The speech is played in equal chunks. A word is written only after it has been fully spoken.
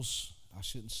I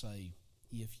shouldn't say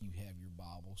if you have your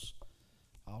Bibles.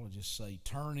 I'll just say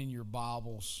turn in your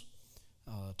Bibles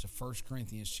to 1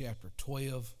 Corinthians chapter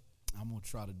 12. I'm going to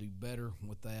try to do better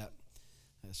with that.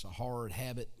 It's a hard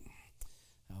habit.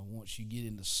 Once you get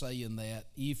into saying that,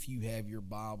 if you have your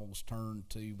Bibles, turn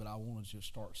to, but I want to just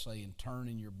start saying turn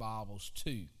in your Bibles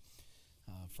to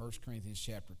 1 Corinthians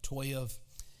chapter 12.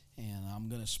 And I'm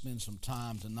going to spend some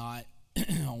time tonight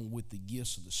with the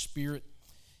gifts of the Spirit.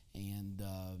 And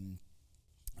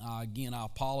again, I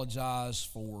apologize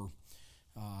for,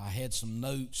 I had some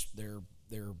notes.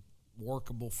 They're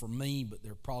workable for me, but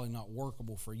they're probably not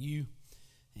workable for you.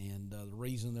 And the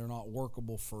reason they're not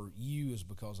workable for you is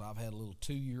because I've had a little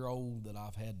 2-year-old that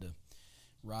I've had to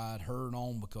ride herd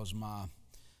on because my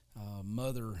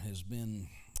mother has been,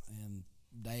 and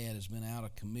Dad has been out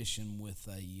of commission with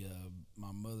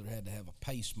my mother had to have a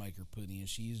pacemaker put in.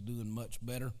 She is doing much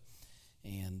better.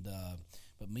 And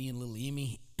but me and little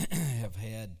Emmy have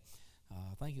had,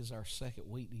 I think it's our second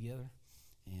week together,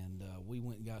 and we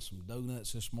went and got some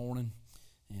donuts this morning,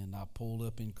 and I pulled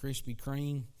up in Krispy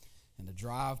Kreme in the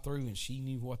drive-thru, and she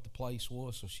knew what the place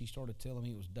was, so she started telling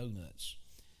me it was donuts.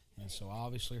 And so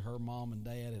obviously her mom and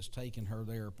dad has taken her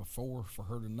there before for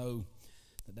her to know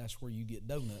that that's where you get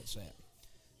donuts at.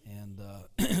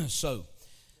 And so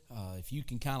if you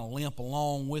can kind of limp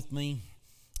along with me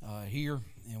here,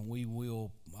 and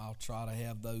I'll try to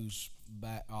have those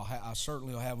back. I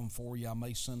certainly will have them for you. I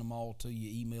may send them all to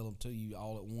you, email them to you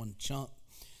all at one chunk.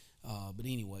 But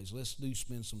anyways, let's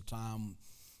spend some time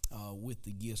with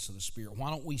the gifts of the Spirit. Why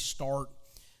don't we start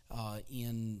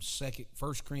in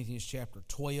 1 Corinthians chapter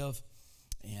 12,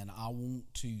 and I want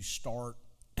to start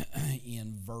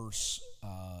in verse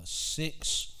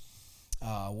 6.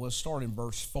 We'll start in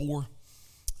verse 4.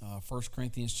 1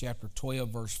 Corinthians chapter 12,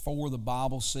 verse 4, the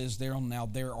Bible says there, now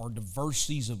there are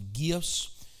diversities of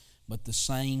gifts, but the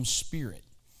same Spirit.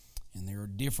 And there are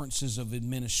differences of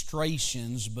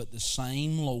administrations, but the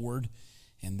same Lord.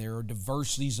 And there are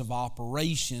diversities of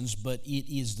operations, but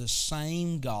it is the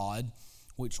same God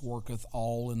which worketh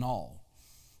all in all.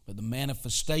 But the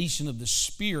manifestation of the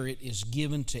Spirit is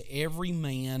given to every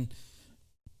man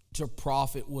to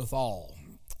profit withal.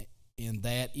 And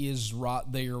that is right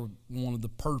there one of the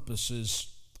purposes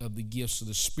of the gifts of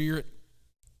the Spirit.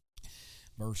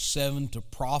 Verse 7, to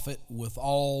profit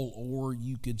withal, or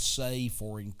you could say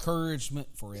for encouragement,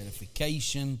 for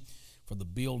edification, for the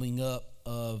building up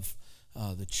of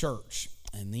the church.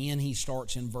 And then he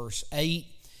starts in verse 8,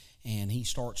 and he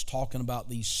starts talking about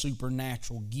these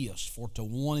supernatural gifts. For to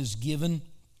one is given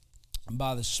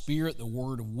by the Spirit the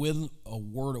word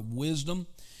of wisdom,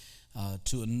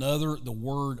 to another the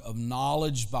word of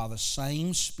knowledge by the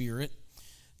same Spirit,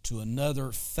 to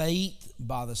another faith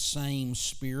by the same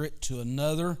Spirit, to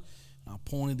another, I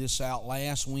pointed this out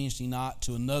last Wednesday night,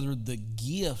 to another the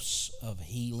gifts of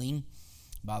healing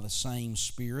by the same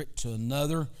Spirit, to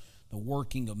another the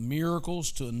working of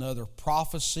miracles, to another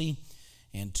prophecy,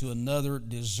 and to another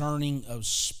discerning of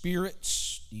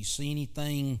spirits. Do you see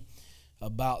anything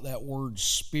about that word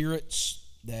spirits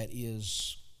that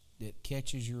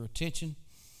catches your attention?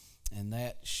 And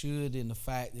that should, in the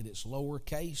fact that it's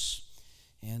lowercase.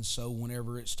 And so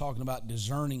whenever it's talking about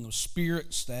discerning of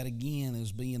spirits, that again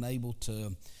is being able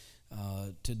to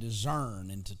discern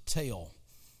and to tell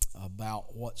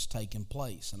about what's taking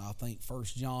place. And I think 1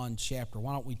 John chapter,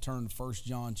 why don't we turn to 1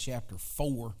 John chapter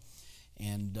 4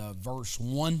 and verse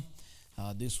 1.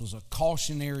 This was a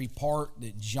cautionary part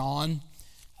that John,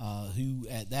 who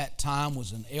at that time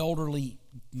was an elderly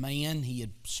man, he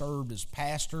had served as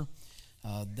pastor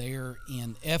there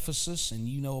in Ephesus, and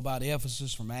you know about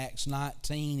Ephesus from Acts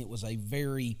 19. It was a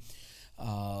very,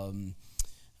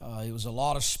 it was a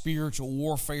lot of spiritual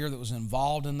warfare that was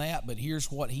involved in that. But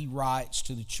here's what he writes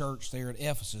to the church there at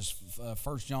Ephesus,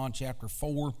 1 John chapter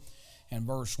 4 and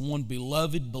verse 1.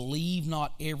 Beloved, believe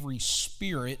not every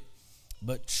spirit,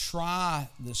 but try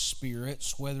the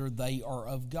spirits whether they are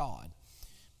of God,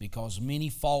 because many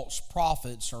false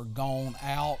prophets are gone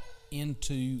out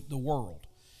into the world.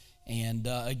 And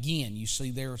again, you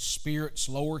see there spirits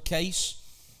lowercase,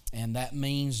 and that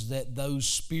means that those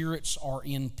spirits are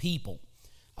in people.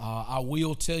 I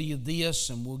will tell you this,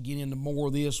 and we'll get into more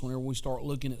of this whenever we start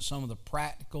looking at some of the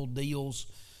practical deals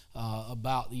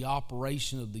about the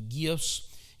operation of the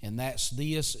gifts. And that's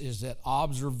this, is that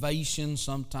observation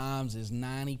sometimes is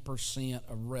 90%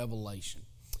 of revelation.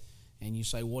 And you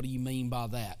say, what do you mean by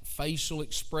that? Facial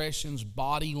expressions,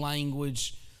 body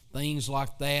language, things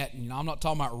like that. You know, I'm not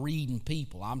talking about reading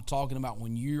people. I'm talking about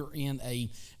when you're in a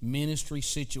ministry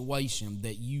situation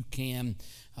that you can,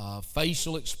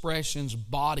 facial expressions,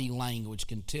 body language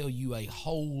can tell you a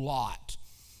whole lot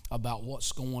about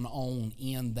what's going on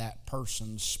in that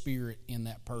person's spirit, in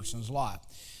that person's life.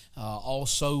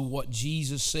 Also, what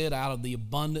Jesus said, out of the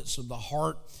abundance of the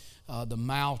heart, the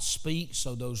mouth speaks.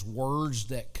 So those words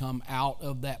that come out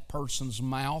of that person's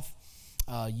mouth,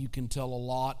 you can tell a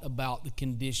lot about the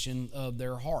condition of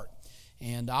their heart.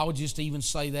 And I would just even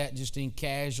say that just in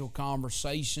casual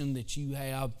conversation that you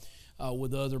have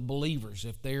with other believers.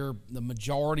 If the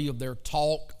majority of their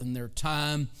talk and their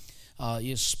time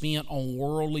is spent on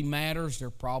worldly matters, they're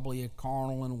probably a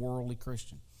carnal and worldly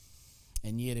Christian.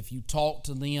 And yet if you talk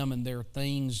to them and there are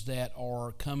things that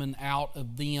are coming out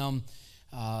of them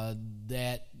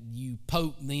that you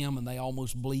poke them and they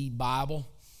almost bleed Bible,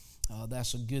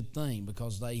 that's a good thing,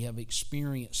 because they have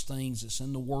experienced things that's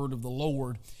in the Word of the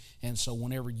Lord. And so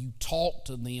whenever you talk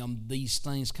to them, these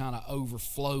things kind of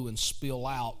overflow and spill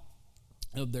out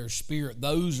of their spirit.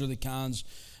 Those are the kinds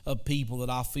of people that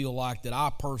I feel like that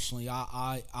I personally,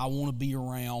 I want to be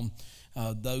around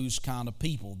those kind of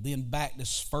people. Then back to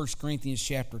 1 Corinthians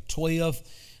chapter 12,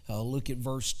 look at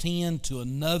verse 10. To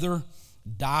another,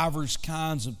 divers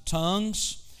kinds of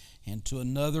tongues, and to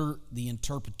another, the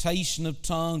interpretation of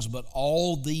tongues. But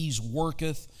all these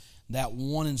worketh that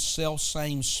one and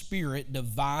selfsame Spirit,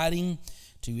 dividing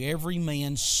to every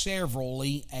man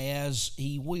severally as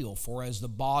he will. For as the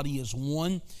body is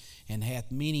one, and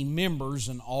hath many members,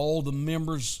 and all the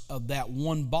members of that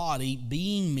one body,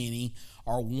 being many,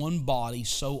 are one body,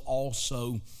 so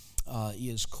also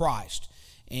is Christ.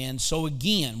 And so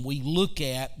again, we look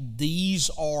at these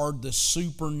are the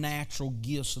supernatural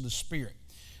gifts of the Spirit.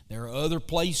 There are other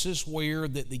places where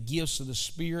that the gifts of the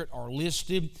Spirit are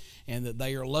listed and that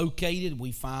they are located.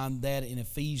 We find that in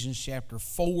Ephesians chapter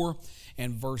 4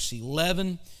 and verse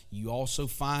 11. You also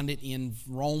find it in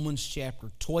Romans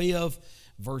chapter 12,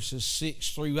 verses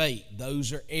 6 through 8.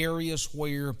 Those are areas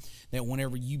where that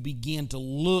whenever you begin to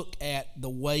look at the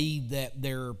way that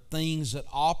there are things that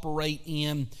operate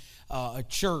in a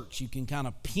church, you can kind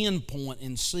of pinpoint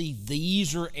and see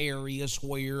these are areas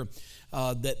where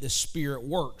that the Spirit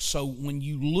works. So when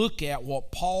you look at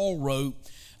what Paul wrote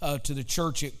to the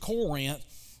church at Corinth,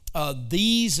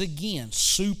 these again,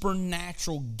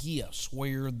 supernatural gifts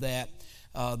where that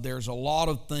there's a lot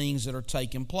of things that are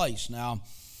taking place. Now,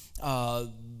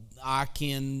 I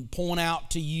can point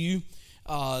out to you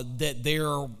that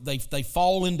they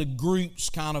fall into groups,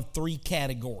 kind of three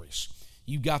categories.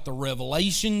 You've got the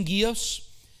revelation gifts.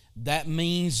 That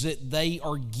means that they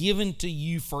are given to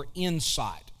you for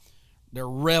insight. They're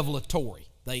revelatory.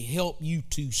 They help you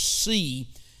to see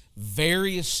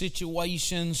various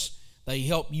situations. They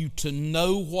help you to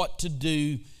know what to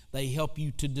do. They help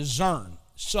you to discern.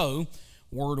 So,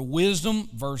 word of wisdom,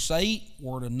 verse 8.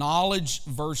 Word of knowledge,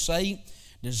 verse 8.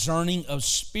 Discerning of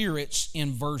spirits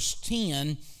in verse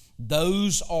 10.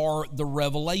 Those are the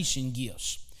revelation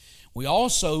gifts. We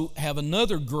also have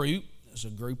another group. There's a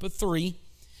group of three.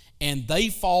 And they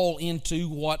fall into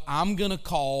what I'm going to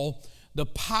call the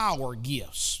power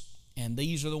gifts. And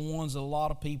these are the ones that a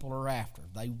lot of people are after.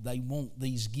 They want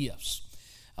these gifts.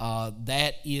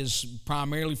 That is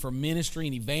primarily for ministry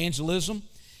and evangelism.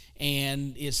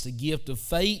 And it's the gift of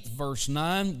faith, verse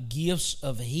 9. Gifts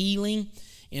of healing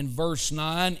in verse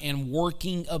 9. And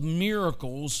working of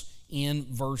miracles in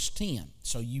verse 10.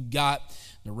 So you've got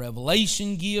the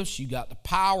revelation gifts, you got the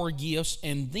power gifts,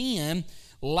 and then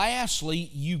lastly,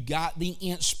 you got the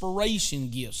inspiration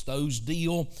gifts. Those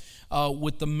deal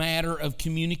with the matter of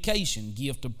communication.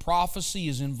 Gift of prophecy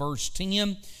is in verse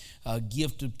 10.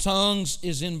 Gift of tongues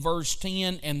is in verse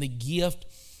 10. And the gift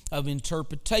of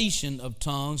interpretation of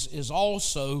tongues is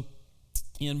also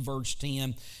in verse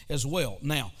 10 as well.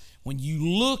 Now, when you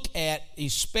look at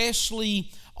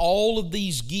especially all of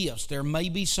these gifts, there may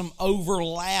be some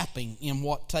overlapping in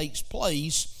what takes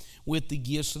place with the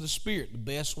gifts of the Spirit. The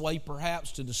best way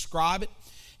perhaps to describe it,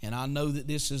 and I know that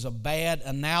this is a bad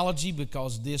analogy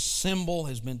because this symbol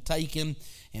has been taken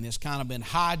and it's kind of been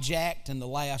hijacked in the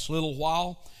last little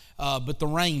while, but the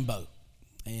rainbow.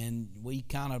 And we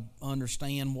kind of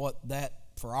understand what that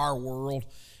for our world,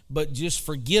 but just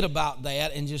forget about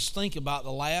that and just think about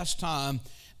the last time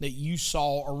that you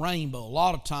saw a rainbow. A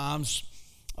lot of times,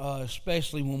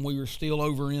 especially when we were still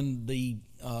over in the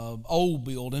old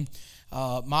building,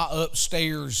 my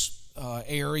upstairs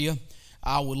area,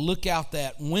 I would look out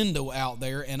that window out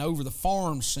there, and over the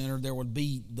farm center there would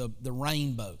be the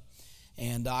rainbow.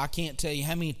 And I can't tell you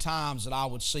how many times that I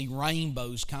would see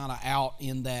rainbows kind of out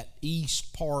in that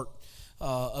east part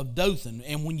of Dothan.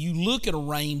 And when you look at a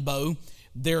rainbow,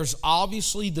 there's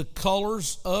obviously the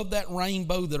colors of that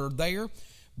rainbow that are there,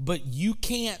 but you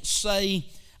can't say,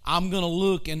 I'm going to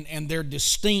look and they're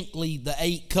distinctly the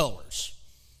 8 colors.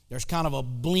 There's kind of a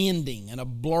blending and a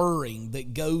blurring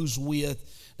that goes with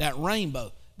that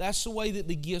rainbow. That's the way that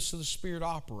the gifts of the Spirit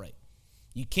operate.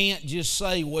 You can't just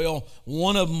say, well,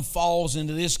 one of them falls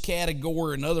into this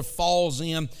category, another falls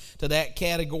into that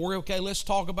category. Okay, let's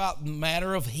talk about the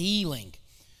matter of healing.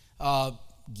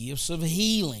 Gifts of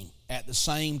healing. At the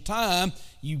same time,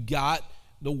 you got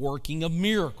the working of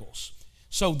miracles.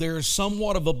 So there's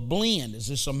somewhat of a blend. Is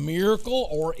this a miracle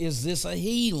or is this a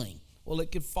healing? Well,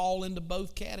 it could fall into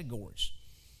both categories.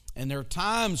 And there are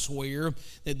times where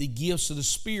that the gifts of the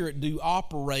Spirit do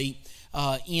operate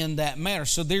in that manner.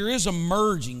 So there is a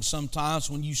merging sometimes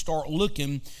when you start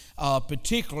looking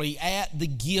particularly at the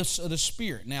gifts of the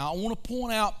Spirit. Now, I want to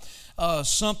point out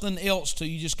something else to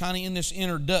you just kind of in this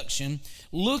introduction.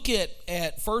 Look at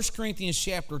 1 Corinthians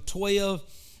chapter 12,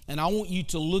 and I want you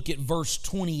to look at verse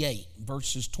 28,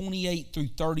 verses 28 through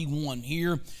 31.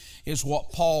 Here is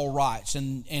what Paul writes.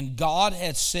 And God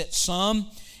had set some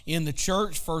in the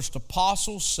church, first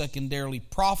apostles, secondarily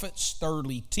prophets,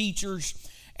 thirdly teachers,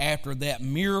 after that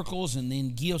miracles, and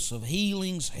then gifts of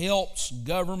healings, helps,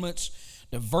 governments,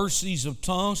 diversities of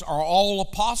tongues. Are all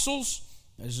apostles?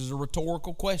 This is a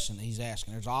rhetorical question he's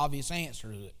asking. There's an obvious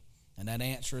answer to it, and that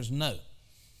answer is no.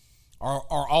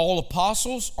 Are all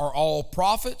apostles? Are all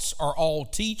prophets? Are all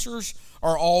teachers?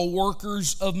 Are all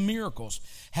workers of miracles?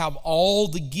 Have all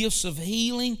the gifts of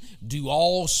healing? Do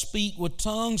all speak with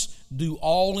tongues? Do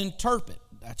all interpret?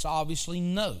 That's obviously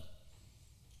no.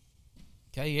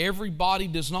 Okay, everybody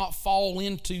does not fall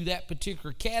into that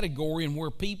particular category, and where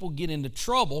people get into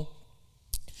trouble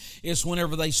is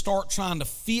whenever they start trying to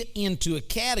fit into a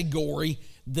category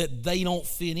that they don't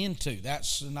fit into.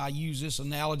 And I used this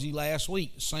analogy last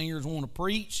week. The singers want to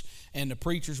preach and the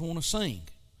preachers want to sing.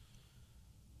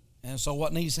 And so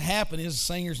what needs to happen is the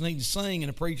singers need to sing and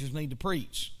the preachers need to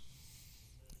preach.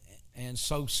 And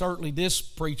so certainly this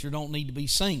preacher don't need to be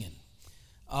singing.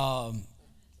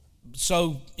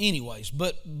 So anyways,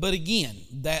 but again,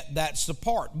 that's the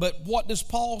part. But what does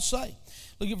Paul say?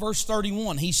 Look at verse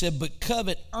 31. He said, but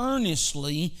covet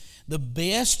earnestly the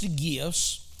best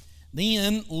gifts.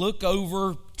 Then look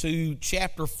over to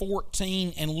chapter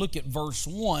 14 and look at verse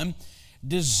 1.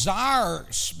 Desire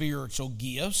spiritual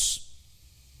gifts.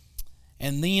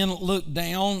 And then look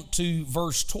down to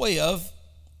verse 12.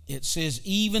 It says,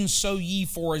 even so ye,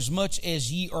 for as much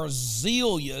as ye are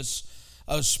zealous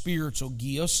of spiritual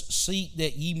gifts, seek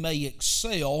that ye may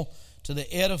excel to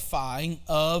the edifying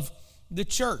of the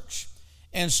church.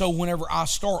 And so whenever I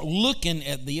start looking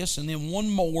at this, and then one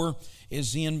more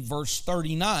is in verse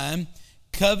 39,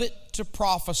 covet to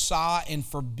prophesy and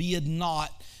forbid not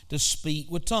to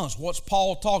speak with tongues. What's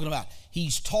Paul talking about?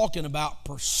 He's talking about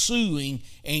pursuing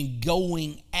and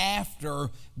going after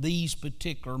these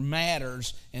particular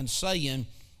matters and saying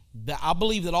that I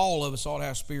believe that all of us ought to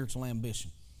have spiritual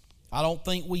ambition. I don't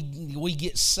think we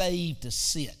get saved to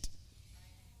sit.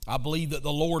 I believe that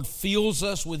the Lord fills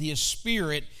us with His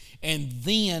Spirit, and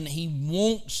then He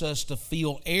wants us to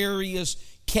fill areas,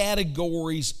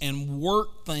 categories, and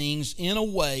work things in a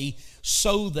way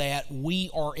so that we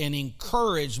are an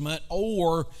encouragement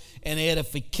or an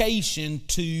edification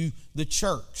to the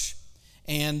church.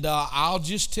 And I'll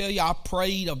just tell you,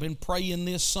 I've been praying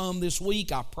this some this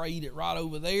week. I prayed it right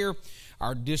over there.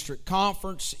 Our district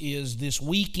conference is this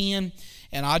weekend,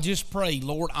 and I just prayed,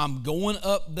 Lord, I'm going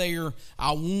up there.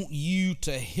 I want you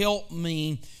to help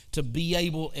me to be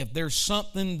able, if there's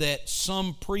something that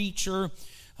some preacher,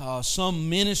 some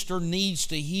minister needs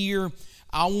to hear,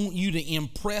 I want you to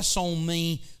impress on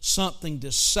me something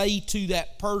to say to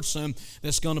that person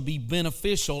that's going to be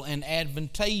beneficial and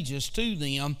advantageous to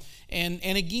them. And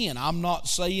again, I'm not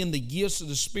saying the gifts of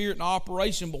the Spirit in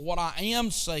operation, but what I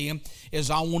am saying is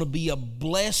I want to be a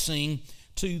blessing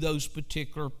to those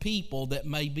particular people that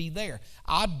may be there.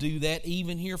 I do that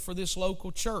even here for this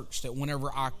local church, that whenever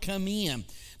I come in,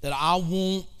 that I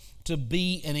want to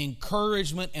be an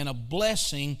encouragement and a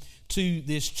blessing to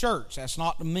this church. That's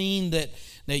not to mean that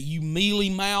you mealy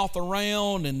mouth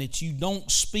around and that you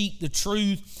don't speak the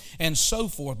truth and so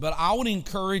forth. But I would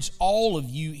encourage all of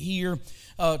you here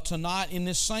tonight in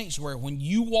this sanctuary, when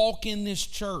you walk in this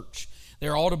church,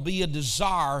 there ought to be a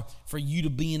desire for you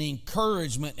to be an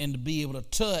encouragement and to be able to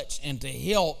touch and to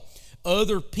help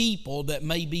other people that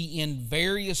may be in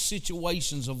various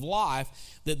situations of life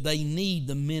that they need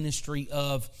the ministry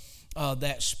of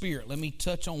that Spirit. Let me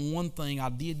touch on one thing. I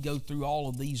did go through all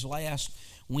of these last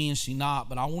Wednesday night,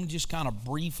 but I want to just kind of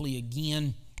briefly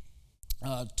again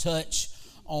touch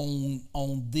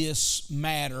on this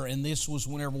matter, and this was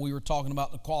whenever we were talking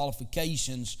about the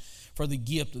qualifications for the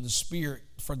gift of the Spirit,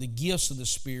 for the gifts of the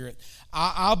Spirit.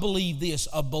 I believe this: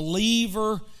 a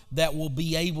believer that will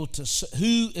be able to,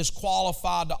 who is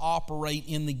qualified to operate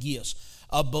in the gifts?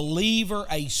 A believer,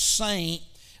 a saint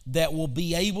that will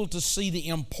be able to see the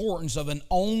importance of an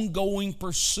ongoing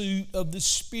pursuit of the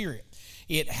Spirit.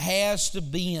 It has to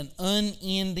be an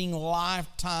unending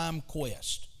lifetime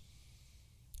quest.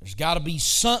 There's got to be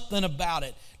something about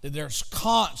it that there's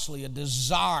constantly a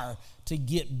desire to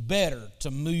get better, to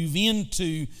move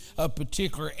into a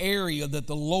particular area that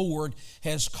the Lord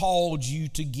has called you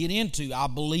to get into. I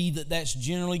believe that that's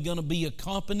generally going to be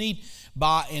accompanied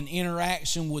by an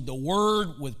interaction with the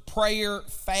Word, with prayer,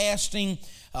 fasting,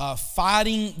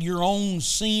 fighting your own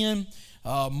sin,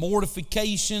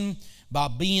 mortification, by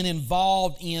being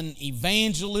involved in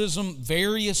evangelism,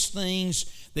 various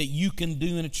things that you can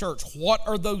do in a church. What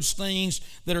are those things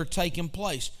that are taking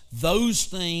place? Those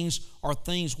things are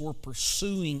things we're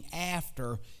pursuing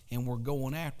after and we're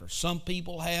going after. Some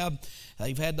people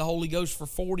they've had the Holy Ghost for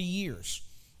 40 years.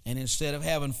 And instead of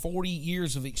having 40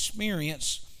 years of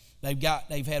experience,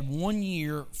 they've had 1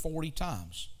 year 40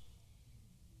 times.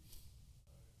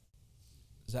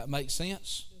 Does that make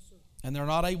sense? Yes, sir. And they're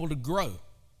not able to grow.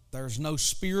 There's no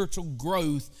spiritual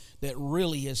growth that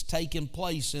really has taken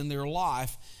place in their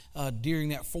life during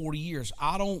that 40 years.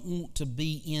 I don't want to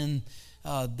be in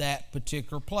that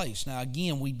particular place. Now,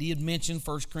 again, we did mention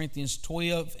 1 Corinthians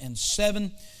 12 and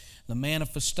 7. The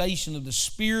manifestation of the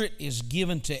Spirit is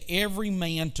given to every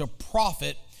man to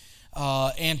profit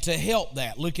and to help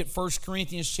that. Look at 1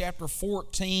 Corinthians chapter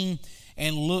 14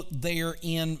 and look there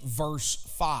in verse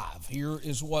 5. Here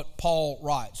is what Paul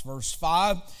writes. Verse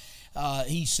 5.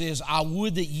 He says, I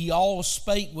would that ye all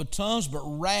spake with tongues, but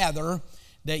rather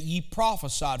that ye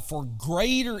prophesied. For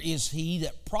greater is he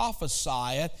that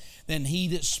prophesieth than he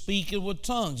that speaketh with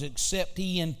tongues, except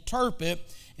he interpret.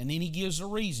 And then he gives a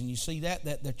reason. You see that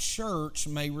the church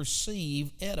may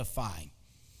receive edifying.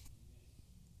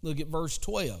 Look at verse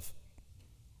 12.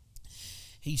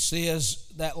 He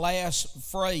says that last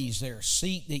phrase there,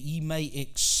 seek that ye may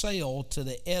excel to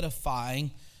the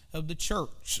edifying of the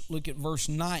church. Look at verse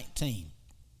 19.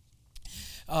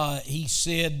 He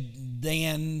said,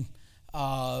 then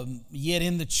yet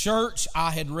in the church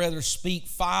I had rather speak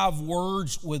five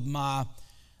words with my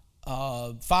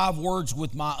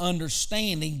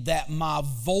understanding, that my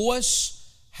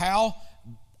voice, how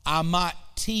I might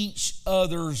teach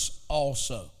others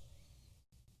also.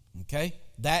 Okay,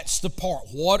 that's the part.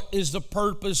 What is the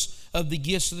purpose of the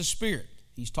gifts of the Spirit?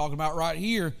 He's talking about right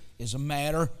here is a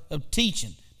matter of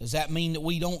teaching. Does that mean that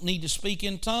we don't need to speak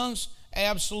in tongues?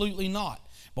 Absolutely not.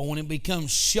 But when it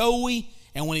becomes showy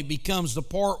and when it becomes the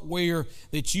part where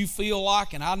that you feel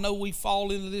like, and I know we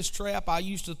fall into this trap. I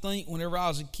used to think whenever I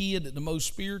was a kid that the most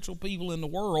spiritual people in the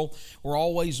world were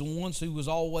always the ones who was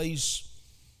always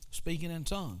speaking in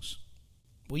tongues.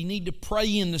 We need to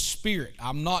pray in the Spirit.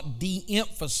 I'm not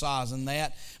de-emphasizing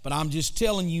that, but I'm just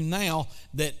telling you now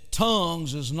that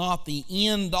tongues is not the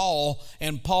end all,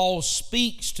 and Paul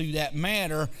speaks to that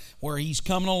matter where he's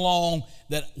coming along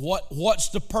that what's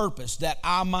the purpose? That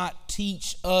I might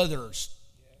teach others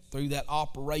through that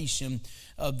operation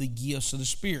of the gifts of the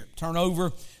Spirit. Turn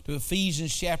over to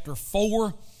Ephesians chapter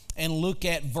 4 and look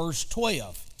at verse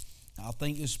 12. I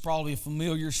think this is probably a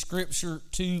familiar scripture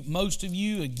to most of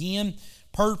you. Again,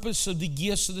 purpose of the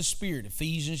gifts of the Spirit.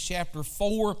 Ephesians chapter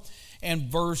 4 and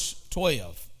verse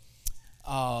 12.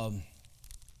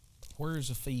 Where is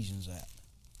Ephesians at?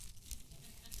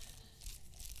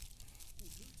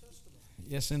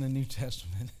 Yes, in the New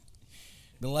Testament.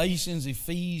 Galatians,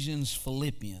 Ephesians,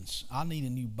 Philippians. I need a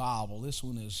new Bible. This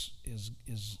one is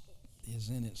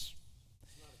in its.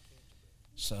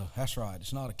 So that's right.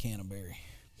 It's not a Canterbury.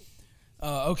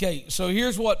 Okay, so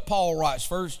here's what Paul writes.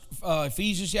 First,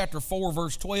 Ephesians chapter 4,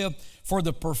 verse 12. For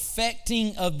the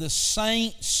perfecting of the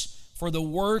saints, for the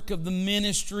work of the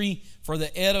ministry, for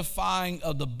the edifying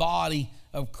of the body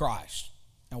of Christ.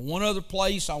 Now, one other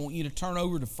place, I want you to turn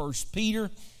over to 1 Peter.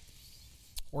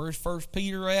 Where's 1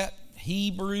 Peter at?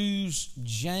 Hebrews,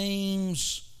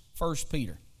 James, 1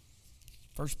 Peter.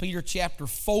 1 Peter chapter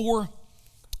 4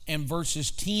 and verses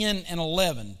 10 and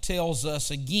 11 tells us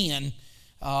again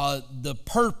the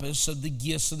purpose of the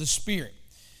gifts of the Spirit.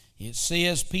 It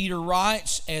says, Peter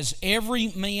writes, as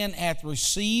every man hath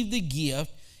received the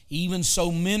gift, even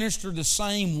so minister the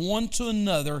same one to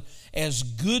another as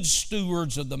good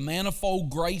stewards of the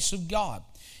manifold grace of God.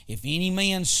 If any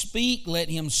man speak, let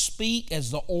him speak as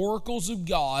the oracles of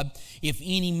God. If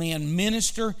any man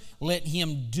minister, let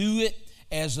him do it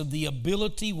as of the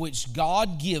ability which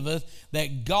God giveth,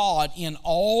 that God in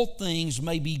all things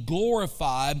may be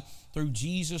glorified through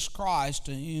Jesus Christ,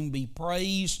 to whom be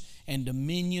praise and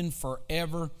dominion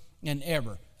forever and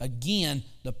ever. Again,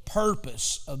 the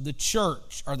purpose of the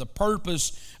church, or the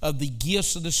purpose of the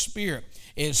gifts of the Spirit,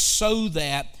 is so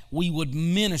that we would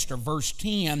minister, verse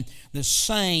 10, the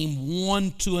same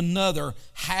one to another,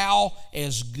 how?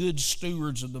 As good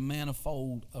stewards of the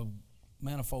manifold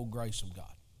grace of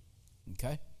God.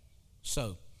 Okay?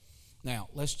 So, now,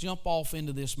 let's jump off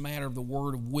into this matter of the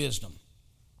word of wisdom.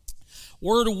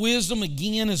 Word of wisdom,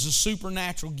 again, is a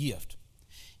supernatural gift.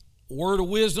 Word of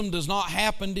wisdom does not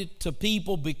happen to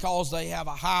people because they have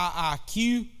a high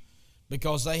IQ,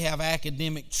 because they have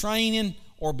academic training,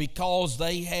 or because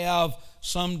they have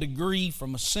some degree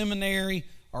from a seminary,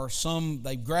 or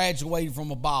they've graduated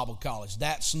from a Bible college.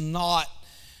 That's not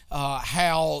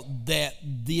how that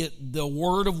the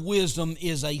word of wisdom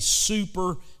is a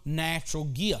supernatural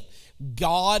gift.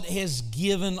 God has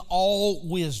given all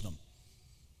wisdom.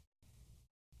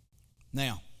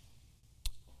 Now,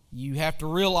 you have to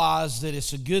realize that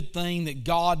it's a good thing that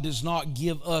God does not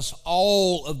give us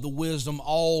all of the wisdom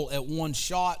all at one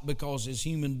shot, because as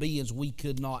human beings we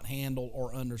could not handle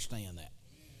or understand that.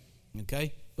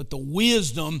 Okay? But the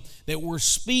wisdom that we're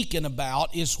speaking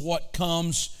about is what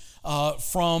comes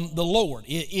from the Lord.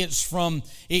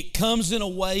 It comes in a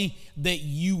way that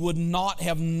you would not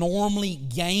have normally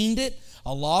gained it.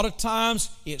 A lot of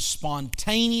times it's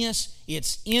spontaneous,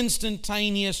 it's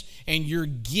instantaneous, and you're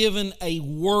given a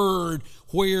word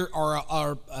where,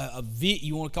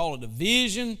 you want to call it a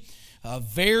vision,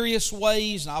 various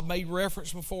ways. And I've made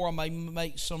reference before. I may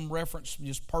make some reference,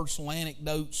 just personal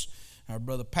anecdotes. Our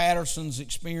Brother Patterson's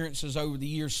experiences over the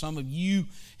years. Some of you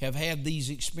have had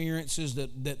these experiences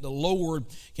that the Lord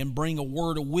can bring a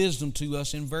word of wisdom to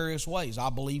us in various ways. I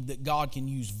believe that God can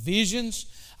use visions.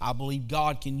 I believe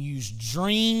God can use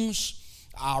dreams.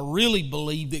 I really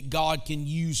believe that God can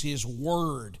use His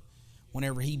Word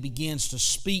whenever He begins to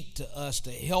speak to us,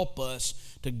 to help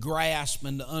us to grasp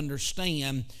and to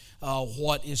understand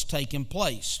what is taking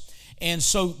place. And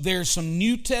so there's some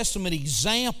New Testament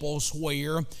examples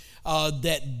where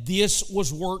that this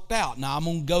was worked out. Now I'm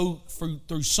going to go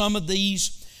through some of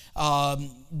these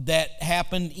that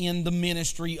happened in the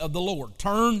ministry of the Lord.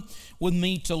 Turn with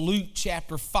me to Luke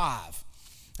chapter 5.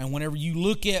 And whenever you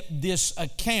look at this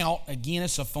account, again,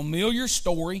 it's a familiar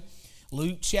story.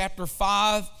 Luke chapter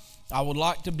 5, I would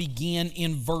like to begin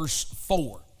in verse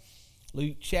 4.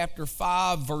 Luke chapter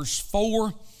 5, verse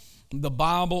 4, the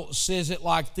Bible says it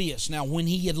like this. Now, when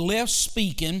he had left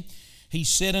speaking, he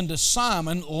said unto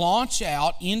Simon, launch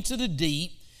out into the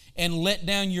deep and let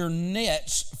down your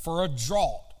nets for a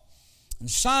draught. And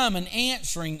Simon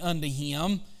answering said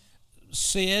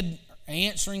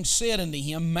unto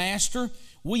him, Master,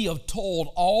 we have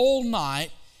toiled all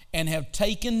night and have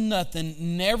taken nothing.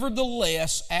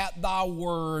 Nevertheless, at thy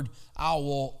word, I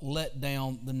will let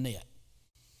down the net.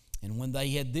 And when they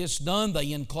had this done,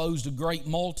 they enclosed a great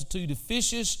multitude of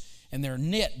fishes, and their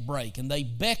net brake. And they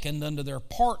beckoned unto their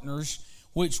partners,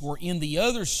 which were in the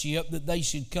other ship, that they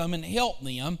should come and help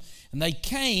them. And they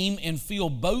came and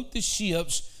filled both the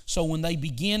ships, so that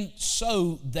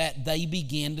they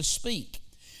began to speak.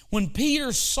 When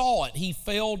Peter saw it, he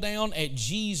fell down at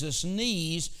Jesus'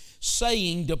 knees,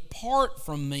 saying, Depart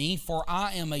from me, for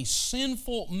I am a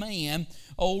sinful man,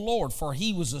 O Lord. For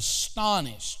he was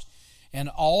astonished, and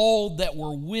all that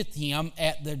were with him,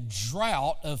 at the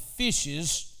draught of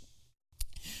fishes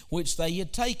which they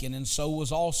had taken. And so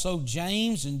was also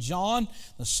James and John,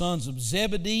 the sons of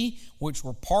Zebedee, which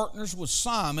were partners with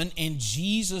Simon. And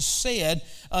Jesus said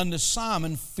unto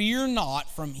Simon, Fear not,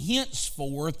 from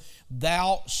henceforth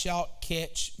thou shalt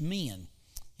catch men.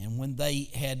 And when they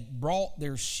had brought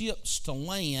their ships to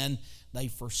land, they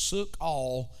forsook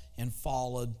all and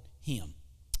followed him.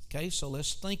 Okay, so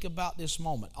let's think about this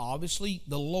moment. Obviously,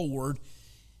 the Lord,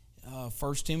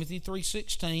 1 Timothy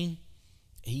 3:16,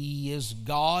 He is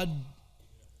God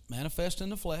manifest in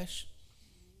the flesh.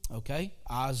 Okay,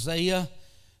 Isaiah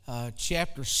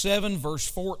chapter 7, verse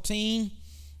 14,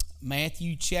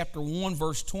 Matthew chapter 1,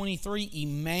 verse 23,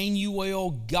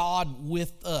 Emmanuel, God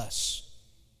with us.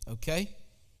 Okay,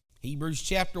 Hebrews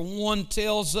chapter 1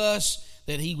 tells us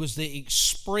that He was the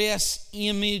express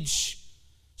image,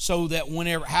 so that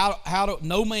whenever,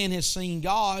 no man has seen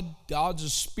God. God's a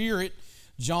spirit.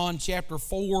 John chapter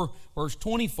 4, verse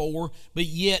 24, but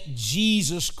yet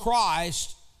Jesus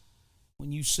Christ,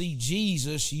 when you see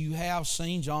Jesus, you have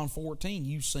seen, John 14,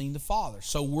 you've seen the Father.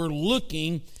 So we're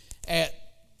looking at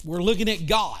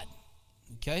God.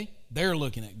 Okay? They're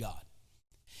looking at God.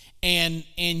 and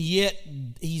yet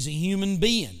he's a human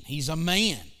being. He's a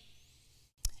man.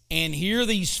 And here are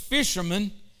these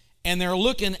fishermen, and they're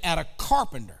looking at a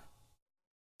carpenter.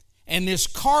 And this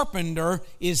carpenter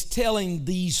is telling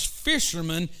these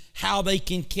fishermen how they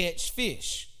can catch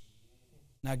fish.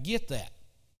 Now get that.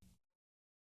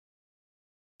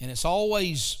 And it's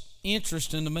always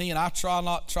interesting to me, and I tried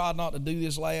not to do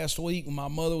this last week when my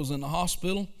mother was in the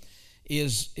hospital,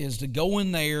 is to go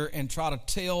in there and try to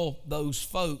tell those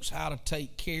folks how to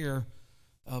take care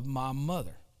of my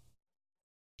mother.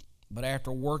 But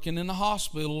after working in the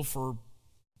hospital for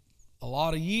a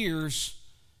lot of years,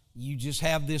 you just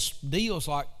have this deal. It's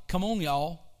like, come on,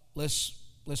 y'all, let's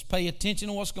pay attention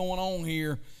to what's going on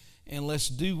here, and let's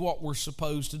do what we're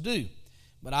supposed to do.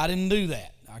 But I didn't do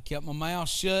that. I kept my mouth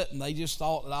shut, and they just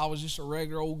thought that I was just a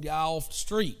regular old guy off the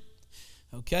street.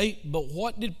 Okay, but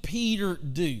what did Peter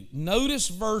do? Notice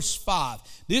verse 5.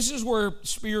 This is where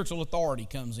spiritual authority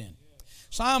comes in.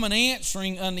 Simon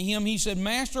answering unto him, he said,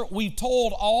 Master, we've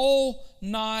toiled all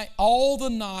the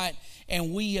night,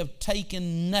 and we have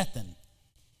taken nothing.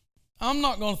 I'm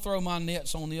not going to throw my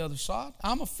nets on the other side.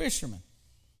 I'm a fisherman.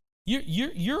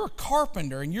 You're a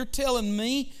carpenter, and you're telling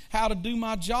me how to do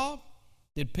my job?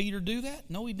 Did Peter do that?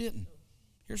 No, he didn't.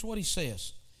 Here's what he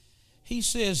says. He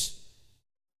says,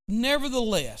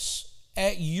 nevertheless,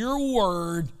 at your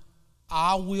word,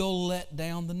 I will let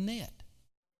down the net.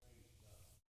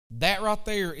 That right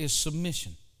there is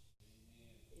submission.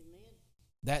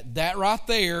 That right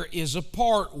there is a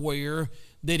part where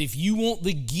that if you want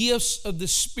the gifts of the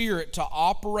Spirit to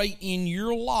operate in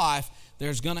your life,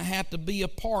 there's going to have to be a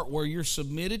part where you're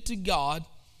submitted to God.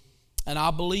 And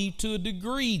I believe to a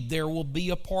degree there will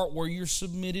be a part where you're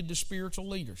submitted to spiritual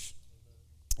leaders.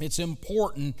 It's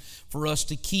important for us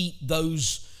to keep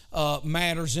those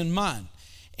matters in mind.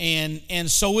 And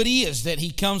so it is that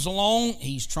he comes along,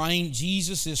 he's trained.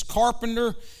 Jesus, this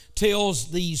carpenter,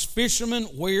 tells these fishermen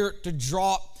where to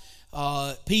drop.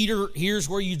 Peter, here's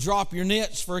where you drop your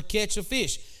nets for a catch of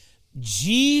fish.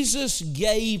 Jesus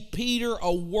gave Peter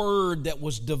a word that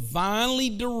was divinely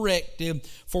directed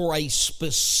for a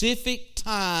specific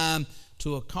time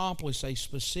to accomplish a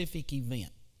specific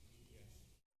event.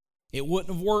 It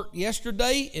wouldn't have worked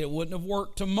yesterday, it wouldn't have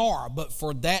worked tomorrow, but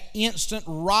for that instant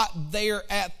right there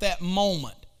at that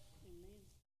moment,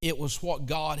 it was what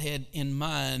God had in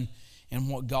mind and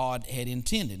what God had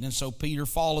intended. And so Peter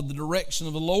followed the direction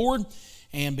of the Lord,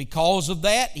 and because of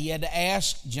that, he had to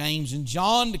ask James and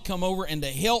John to come over and to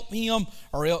help him,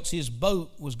 or else his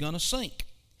boat was going to sink.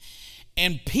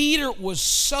 And Peter was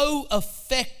so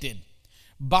affected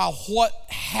by what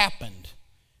happened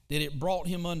that it brought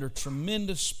him under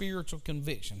tremendous spiritual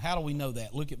conviction. How do we know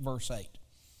that? Look at verse 8.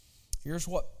 Here's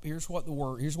what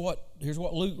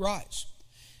Luke writes.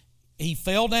 He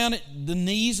fell down at the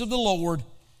knees of the Lord,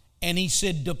 and he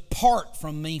said, "Depart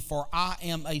from me, for I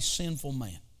am a sinful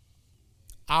man."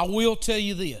 I will tell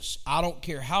you this. I don't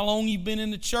care how long you've been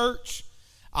in the church.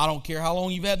 I don't care how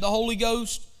long you've had the Holy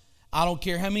Ghost. I don't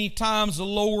care how many times the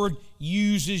Lord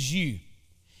uses you.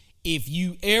 If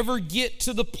you ever get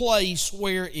to the place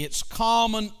where it's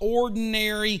common,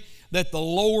 ordinary, that the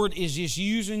Lord is just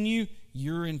using you,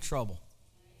 you're in trouble.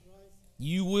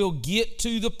 You will get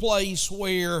to the place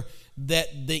where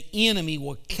that the enemy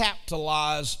will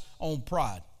capitalize on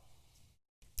pride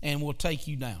and will take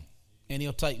you down, and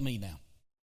he'll take me down.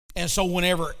 And so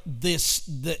whenever the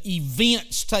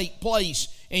events take place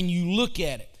and you look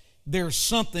at it, there's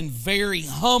something very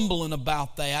humbling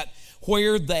about that,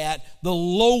 where that the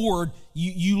Lord,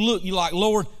 you're like,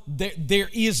 Lord, there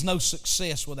is no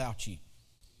success without you.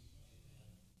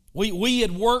 We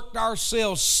had worked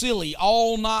ourselves silly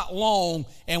all night long,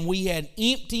 and we had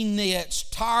empty nets,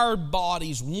 tired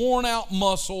bodies, worn out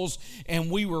muscles, and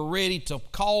we were ready to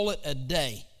call it a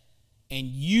day. And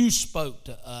you spoke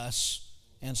to us,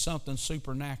 and something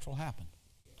supernatural happened.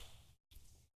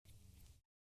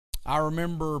 I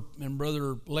remember, and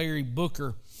Brother Larry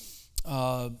Booker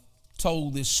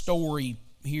told this story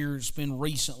here. It's been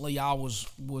recently. I was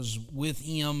with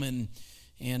him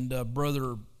and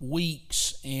Brother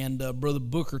Weeks, and Brother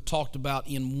Booker talked about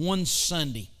in one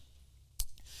Sunday,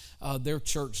 their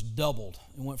church doubled.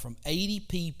 It went from 80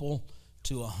 people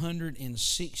to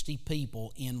 160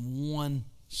 people in one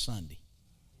Sunday.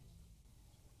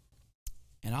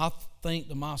 And I think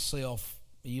to myself,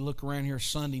 you look around here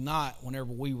Sunday night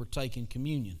whenever we were taking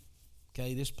communion,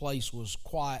 okay, this place was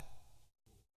quite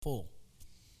full.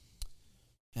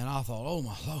 And I thought, oh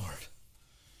my Lord,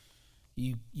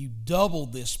 you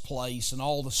doubled this place, and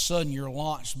all of a sudden you're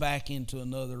launched back into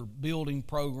another building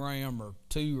program, or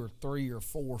 2 or 3 or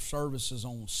 4 services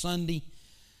on Sunday,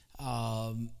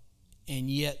 and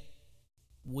yet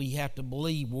we have to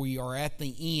believe we are at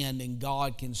the end and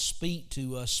God can speak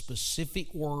to us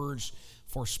specific words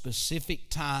for specific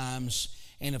times.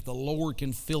 And if the Lord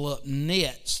can fill up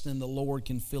nets, then the Lord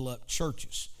can fill up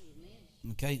churches.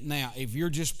 Okay, now if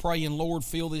you're just praying, Lord,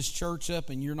 fill this church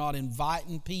up, and you're not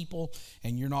inviting people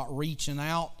and you're not reaching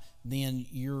out, then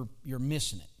you're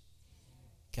missing it.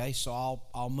 Okay, so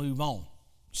I'll move on.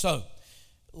 So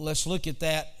let's look at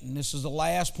that, and this is the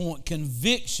last point.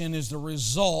 Conviction is the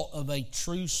result of a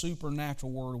true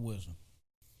supernatural word of wisdom.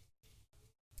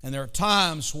 And there are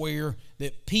times where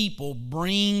that people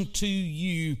bring to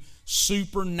you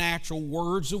supernatural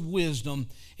words of wisdom,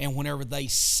 and whenever they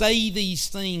say these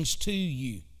things to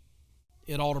you,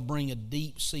 it ought to bring a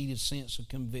deep-seated sense of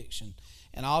conviction.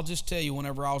 And I'll just tell you,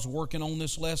 whenever I was working on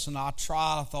this lesson, I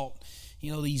thought,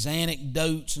 these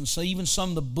anecdotes, and so even some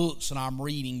of the books that I'm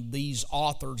reading, these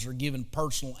authors are giving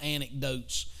personal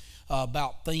anecdotes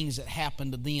about things that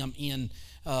happened to them in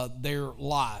their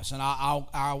lives. And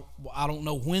I don't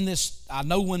know when this, I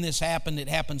know when this happened. It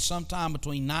happened sometime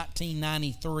between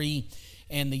 1993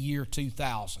 and the year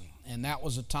 2000. And that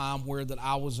was a time where that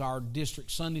I was our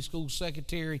district Sunday school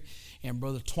secretary, and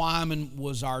Brother Twyman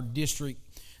was our district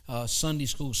Sunday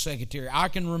school secretary. I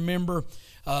can remember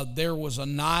there was a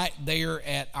night there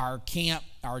at our camp,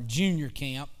 our junior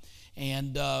camp,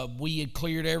 and we had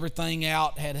cleared everything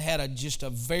out, had just a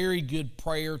very good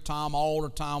prayer time all the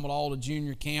time with all the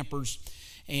junior campers,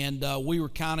 and we were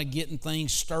kind of getting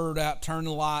things stirred out, turning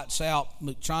the lights out,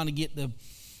 trying to get the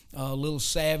little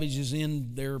savages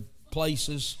in their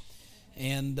places.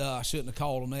 And I shouldn't have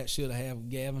called them that, should I have,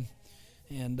 Gavin?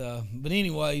 And but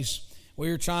anyways, we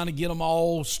were trying to get them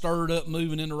all stirred up,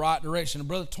 moving in the right direction. And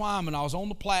Brother Twyman, I was on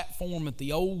the platform at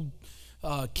the old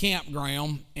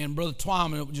campground, and Brother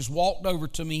Twyman just walked over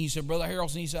to me. He said, Brother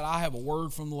Harrelson, he said, I have a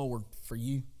word from the Lord for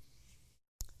you.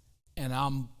 And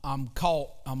I'm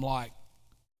caught. I'm like,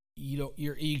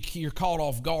 you're caught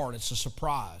off guard. It's a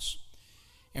surprise.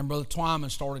 And Brother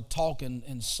Twyman started talking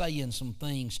and saying some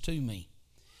things to me.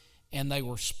 And they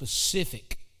were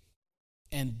specific,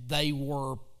 and I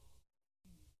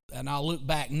look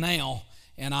back now,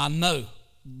 and I know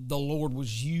the Lord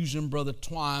was using Brother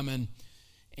Twyman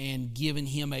and giving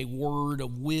him a word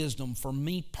of wisdom for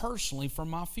me personally for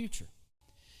my future.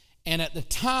 And at the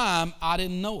time, I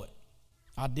didn't know it.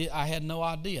 I had no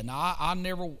idea. Now, I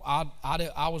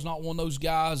was not one of those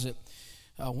guys that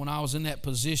when I was in that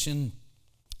position,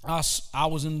 I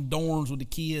was in dorms with the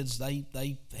kids.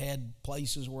 They had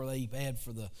places where they had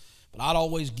but I'd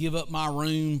always give up my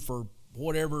room for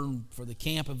whatever, for the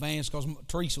camp advance, because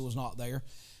Teresa was not there.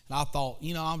 And I thought,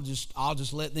 I'll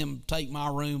just let them take my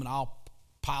room, and I'll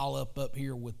pile up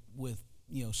here with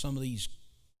some of these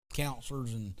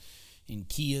counselors and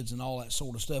kids and all that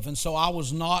sort of stuff. And so I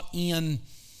was not in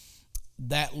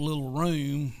that little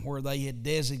room where they had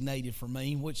designated for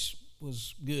me, which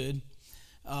was good.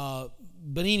 But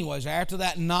anyways, after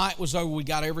that night was over, we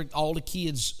got all the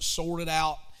kids sorted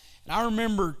out. And I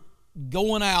remember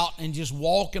going out and just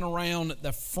walking around at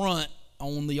the front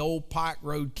on the old Pike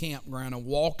Road campground, and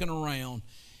walking around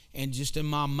and just in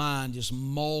my mind just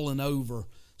mulling over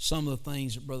some of the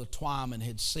things that Brother Twyman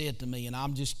had said to me. And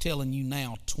I'm just telling you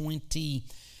now,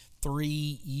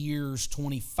 23 years,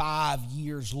 25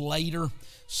 years later,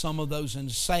 some of those, and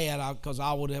sad because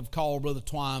I would have called Brother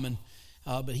Twyman,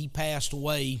 but he passed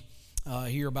away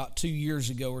here about 2 years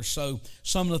ago or so.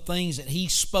 Some of the things that he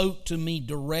spoke to me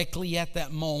directly at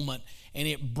that moment, and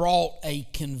it brought a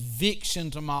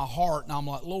conviction to my heart. And I'm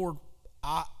like, Lord,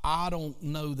 I don't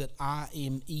know that I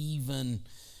am even,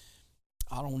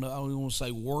 I don't want to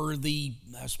say worthy.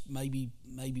 That's maybe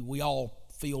we all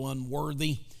feel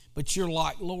unworthy. But you're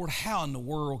like, Lord, how in the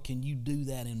world can you do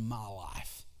that in my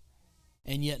life?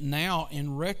 And yet now,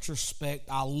 in retrospect,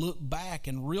 I look back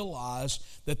and realize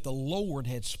that the Lord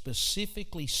had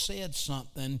specifically said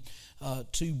something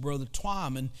to Brother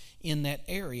Twyman in that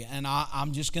area. And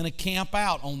I'm just going to camp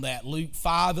out on that. Luke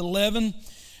 5:11,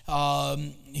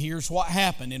 here's what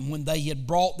happened. And when they had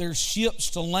brought their ships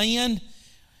to land,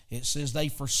 it says they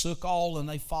forsook all and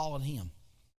they followed him.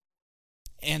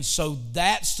 And so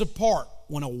that's the part.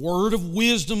 When a word of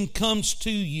wisdom comes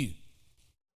to you,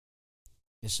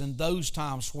 it's in those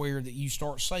times where that you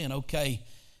start saying, okay,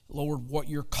 Lord, what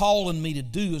you're calling me to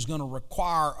do is going to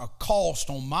require a cost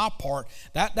on my part.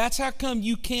 That's how come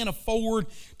you can't afford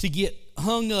to get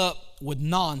hung up with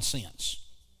nonsense.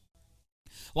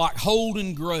 Like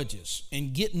holding grudges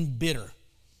and getting bitter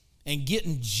and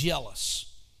getting jealous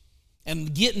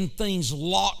and getting things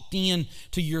locked in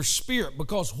to your spirit.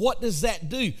 Because what does that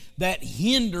do? That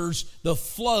hinders the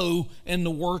flow and the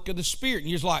work of the Spirit. And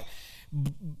you're just like,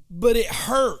 but it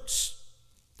hurts.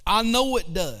 I know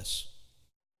it does.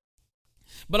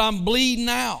 But I'm bleeding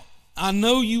out. I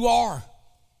know you are.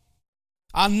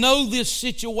 I know this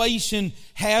situation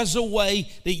has a way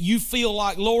that you feel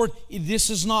like, Lord, this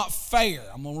is not fair.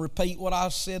 I'm going to repeat what I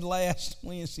said last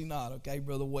Wednesday night, okay,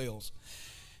 Brother Wells.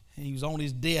 He was on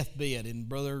his deathbed, and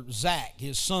Brother Zach,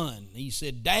 his son, he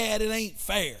said, Dad, it ain't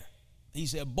fair. He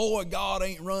said, boy, God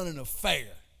ain't running a fair.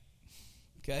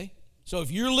 Okay? So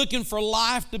if you're looking for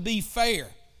life to be fair,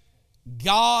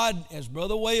 God, as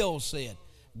Brother Wells said,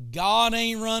 God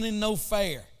ain't running no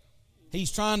fair.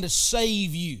 He's trying to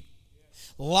save you.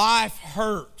 Life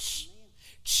hurts.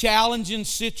 Challenging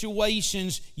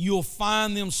situations, you'll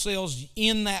find themselves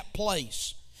in that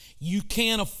place. You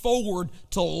can't afford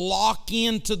to lock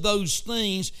into those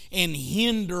things and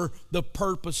hinder the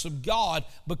purpose of God,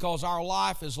 because our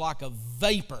life is like a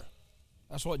vapor.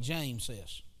 That's what James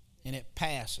says. And it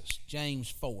passes. James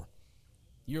 4.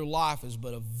 Your life is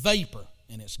but a vapor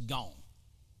and it's gone.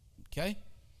 Okay?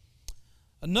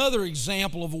 Another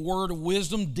example of a word of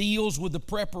wisdom deals with the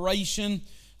preparation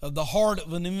of the heart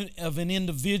of an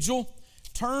individual.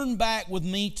 Turn back with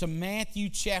me to Matthew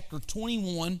chapter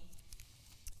 21.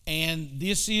 And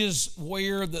this is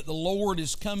where the Lord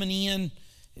is coming in.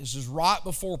 This is right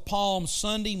before Palm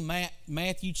Sunday,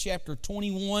 Matthew chapter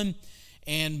 21,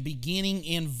 and beginning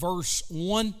in verse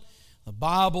 1. The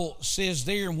Bible says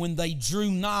there, when they drew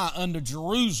nigh unto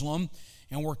Jerusalem,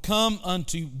 and were come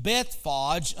unto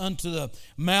Bethphage, unto the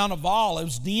Mount of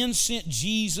Olives, then sent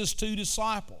Jesus 2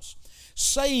 disciples,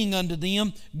 saying unto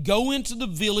them, Go into the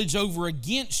village over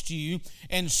against you,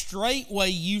 and straightway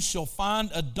you shall find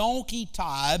a donkey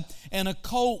tied, and a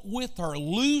colt with her.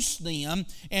 Loose them,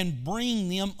 and bring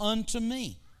them unto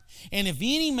me. And if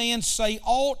any man say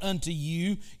aught unto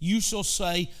you, you shall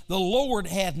say, The Lord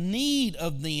hath need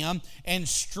of them, and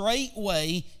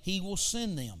straightway he will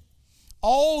send them.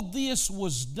 All this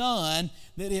was done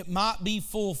that it might be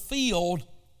fulfilled,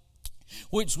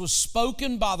 which was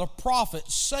spoken by the prophet,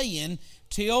 saying,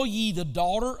 Tell ye the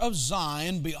daughter of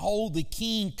Zion, Behold, the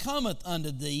king cometh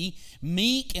unto thee,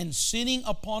 meek and sitting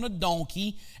upon a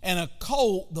donkey, and a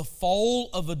colt, the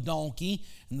foal of a donkey.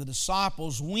 And the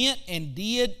disciples went and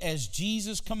did as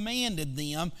Jesus commanded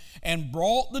them, and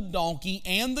brought the donkey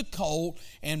and the colt,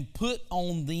 and put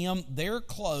on them their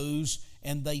clothes,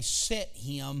 and they set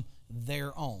him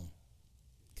thereon.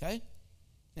 Okay?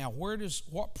 Now,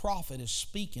 what prophet is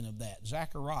speaking of that?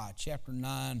 Zechariah chapter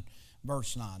 9,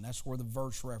 verse 9. That's where the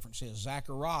verse reference is.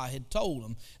 Zechariah had told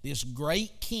them this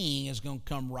great king is going to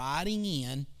come riding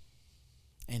in,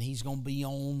 and he's going to be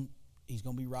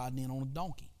riding in on a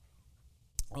donkey.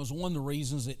 That was one of the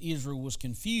reasons that Israel was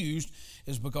confused,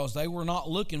 is because they were not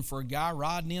looking for a guy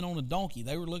riding in on a donkey.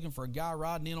 They were looking for a guy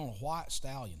riding in on a white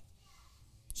stallion.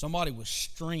 Somebody with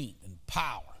strength and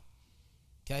power.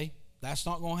 Okay? That's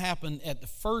not going to happen at the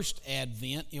first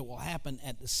advent. It will happen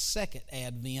at the second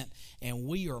advent, and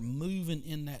we are moving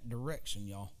in that direction,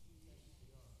 y'all.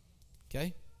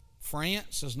 Okay?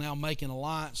 France is now making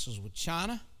alliances with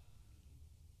China,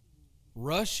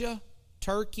 Russia,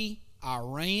 Turkey,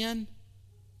 Iran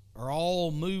are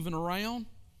all moving around.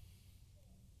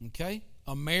 Okay?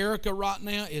 America right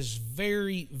now is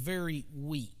very, very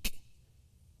weak,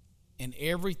 and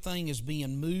everything is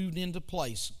being moved into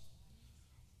place.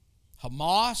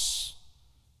 Hamas,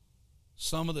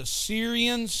 some of the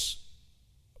Syrians,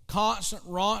 constant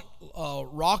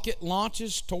rocket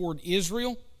launches toward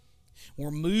Israel. We're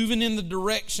moving in the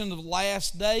direction of the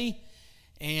last day,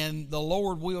 and the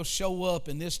Lord will show up,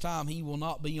 and this time he will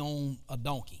not be on a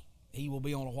donkey. He will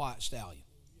be on a white stallion.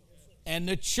 And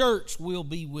the church will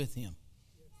be with him.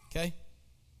 Okay?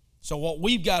 So what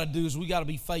we've got to do is we've got to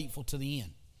be faithful to the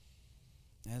end.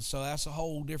 And so that's a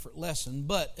whole different lesson.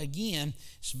 But again,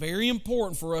 it's very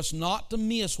important for us not to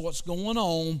miss what's going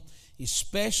on,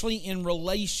 especially in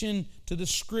relation to the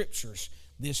Scriptures.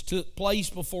 This took place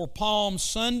before Palm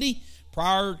Sunday,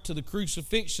 prior to the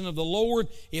crucifixion of the Lord.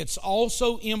 It's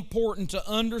also important to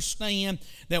understand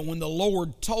that when the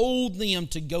Lord told them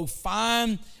to go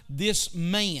find this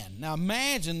man. Now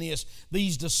imagine this.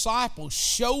 These disciples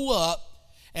show up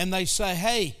and they say,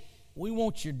 Hey, we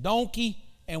want your donkey,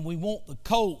 and we want the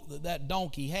colt that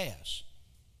donkey has.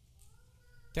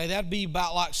 Okay, that'd be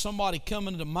about like somebody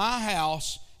coming to my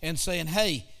house and saying,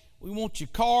 Hey, we want your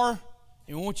car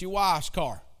and we want your wife's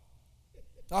car.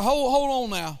 Now,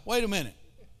 hold on now. Wait a minute.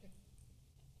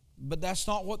 But that's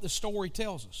not what the story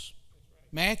tells us.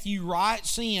 Matthew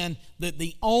writes in that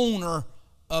the owner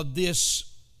of this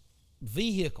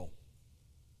vehicle,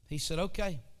 he said,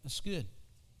 okay, that's good.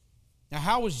 Now,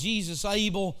 how was Jesus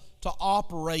able to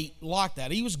operate like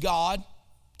that? He was God,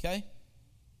 okay?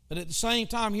 But at the same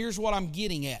time, here's what I'm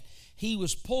getting at. he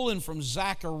was pulling from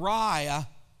Zechariah.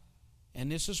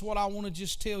 And this is what I want to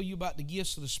just tell you about the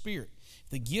gifts of the Spirit.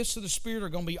 If the gifts of the Spirit are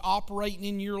going to be operating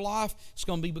in your life, it's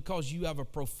going to be because you have a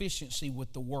proficiency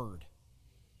with the Word.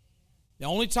 The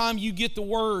only time you get the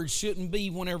Word shouldn't be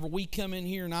whenever we come in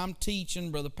here and I'm teaching,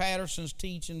 Brother Patterson's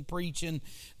teaching, preaching.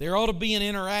 There ought to be an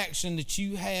interaction that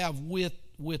you have with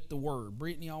the Word.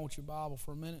 Brittany, I want your Bible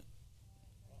for a minute.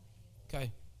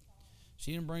 Okay.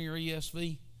 She didn't bring her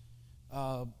ESV.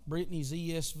 Brittany's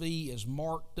ESV is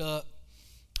marked up,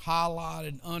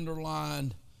 highlighted,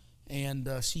 underlined, and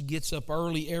she gets up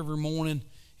early every morning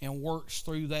and works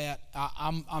through that.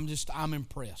 I'm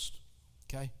impressed.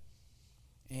 Okay.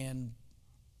 And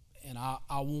I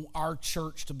want our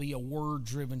church to be a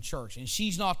word-driven church. And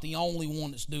she's not the only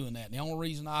one that's doing that. The only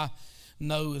reason I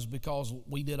know is because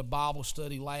we did a Bible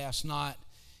study last night,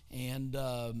 and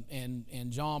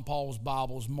John Paul's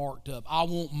Bible is marked up. I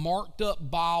want marked up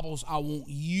Bibles. I want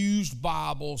used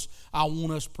Bibles. I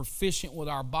want us proficient with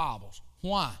our Bibles.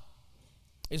 Why?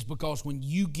 It's because when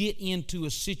you get into a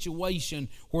situation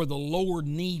where the Lord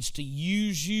needs to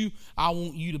use you, I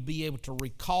want you to be able to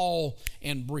recall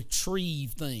and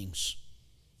retrieve things.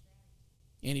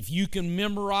 And if you can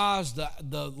memorize the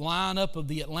lineup of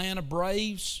the Atlanta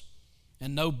Braves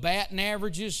and know batting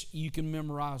averages, you can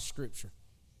memorize Scripture.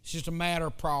 It's just a matter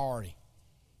of priority.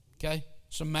 Okay?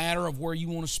 It's a matter of where you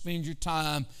want to spend your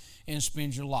time and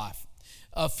spend your life.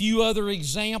 A few other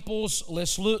examples.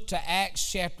 Let's look to Acts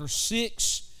chapter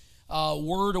 6.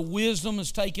 Word of wisdom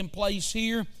is taking place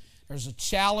here. There's a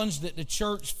challenge that the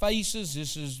church faces.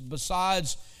 This is,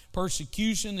 besides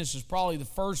persecution, this is probably the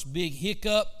first big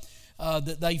hiccup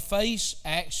that they face.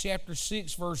 Acts chapter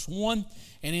 6 verse 1.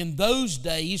 And in those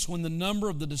days, when the number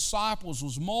of the disciples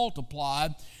was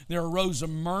multiplied, there arose a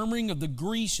murmuring of the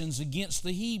Grecians against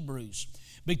the Hebrews,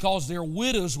 because their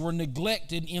widows were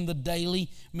neglected in the daily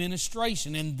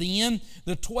ministration. And then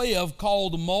the 12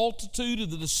 called the multitude of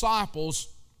the disciples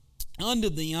unto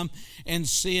them and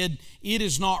said, It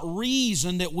is not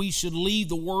reason that we should leave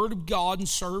the word of God and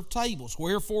serve tables.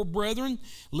 Wherefore, brethren,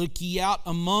 look ye out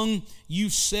among you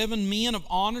 7 men of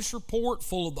honest report,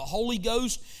 full of the Holy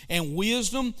Ghost and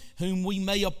wisdom, whom we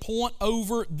may appoint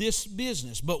over this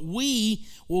business. But we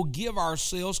will give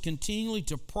ourselves continually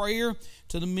to prayer,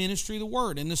 to the ministry of the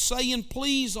word. And the saying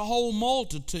pleased the whole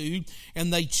multitude,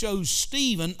 and they chose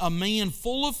Stephen, a man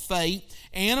full of faith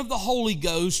and of the Holy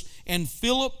Ghost, and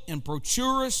Philip and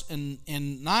Prochorus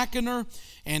and Nicanor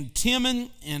and Timon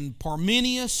and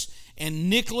Parmenius and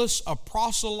Nicholas, a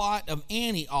proselyte of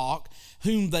Antioch,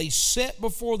 whom they set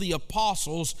before the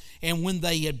apostles, and when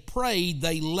they had prayed,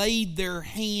 they laid their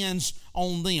hands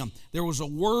on them. There was a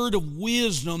word of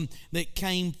wisdom that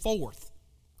came forth.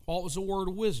 What was the word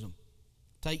of wisdom?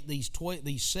 Take these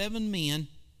 7 men,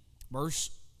 verse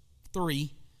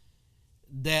 3,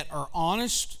 that are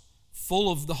honest,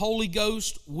 full of the Holy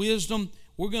Ghost, wisdom.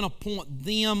 We're going to point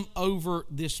them over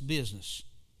this business.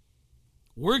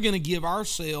 We're going to give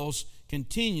ourselves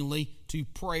continually to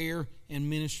prayer and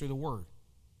ministry of the word.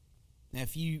 Now,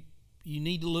 if you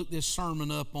need to look this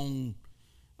sermon up on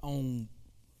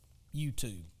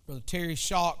YouTube. Brother Terry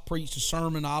Schock preached a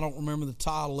sermon. I don't remember the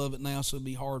title of it now, so it'd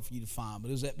be hard for you to find.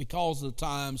 But is that because of the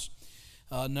times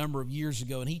a number of years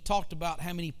ago? And he talked about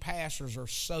how many pastors are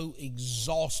so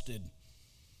exhausted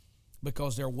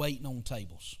because they're waiting on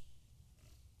tables.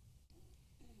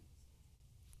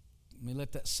 Let me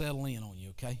let that settle in on you,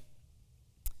 okay?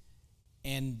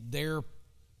 And their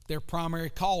primary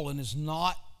calling is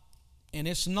not, and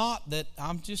it's not that,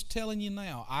 I'm just telling you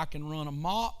now, I can run a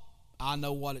mop. I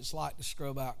know what it's like to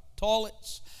scrub out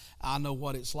toilets. I know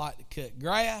what it's like to cut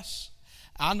grass.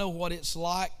 I know what it's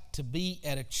like to be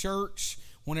at a church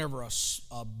whenever a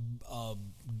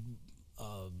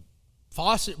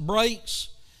faucet breaks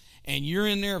and you're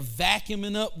in there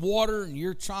vacuuming up water and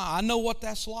you're trying. I know what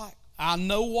that's like. I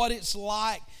know what it's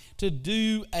like to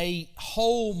do a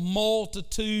whole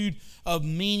multitude of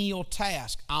menial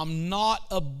tasks. I'm not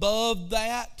above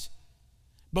that.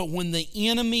 But when the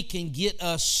enemy can get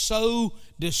us so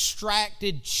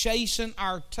distracted, chasing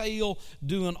our tail,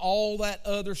 doing all that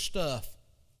other stuff,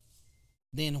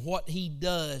 then what he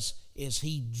does is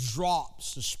he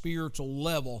drops the spiritual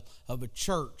level of a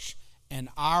church. And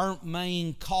our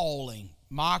main calling,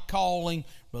 my calling,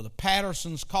 Brother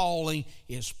Patterson's calling,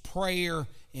 is prayer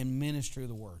and ministry of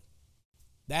the word.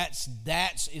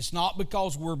 It's not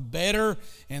because we're better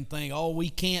and think, oh, we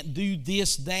can't do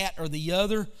this, that, or the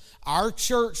other. Our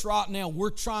church right now,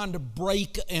 we're trying to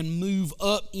break and move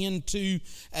up into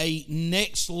a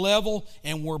next level,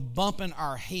 and we're bumping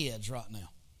our heads right now.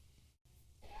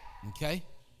 Okay?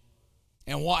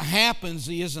 And what happens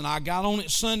is, and I got on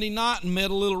it Sunday night and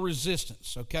met a little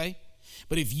resistance, okay?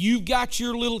 But if you've got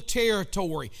your little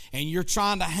territory and you're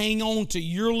trying to hang on to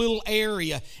your little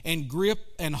area and grip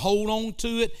and hold on to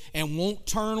it and won't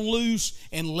turn loose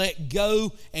and let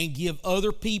go and give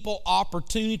other people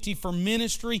opportunity for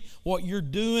ministry, what you're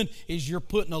doing is you're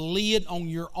putting a lid on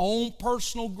your own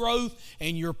personal growth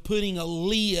and you're putting a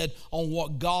lid on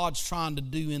what God's trying to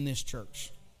do in this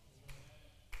church.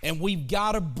 And we've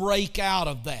got to break out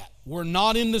of that. We're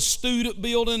not in the student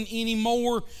building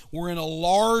anymore. We're in a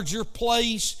larger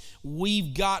place.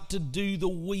 We've got to do the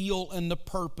will and the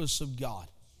purpose of God.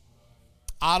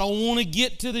 I don't want to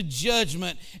get to the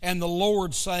judgment and the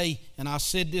Lord say, and I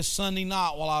said this Sunday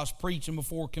night while I was preaching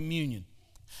before communion,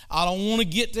 I don't want to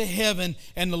get to heaven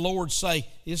and the Lord say,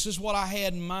 this is what I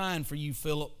had in mind for you,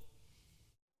 Philip.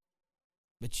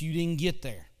 But you didn't get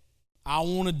there. I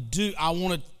want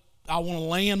to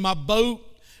land my boat.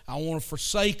 I want to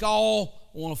forsake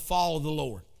all. I want to follow the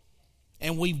Lord.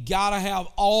 And we've got to have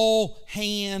all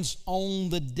hands on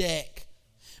the deck.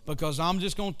 Because I'm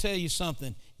just going to tell you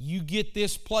something. You get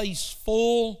this place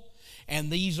full and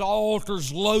these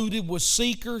altars loaded with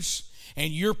seekers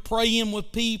and you're praying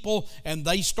with people and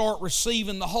they start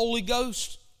receiving the Holy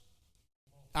Ghost,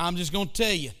 I'm just going to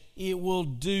tell you,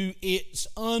 it's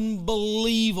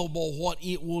unbelievable what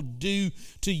it will do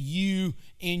to you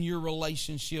in your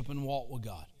relationship and walk with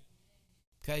God.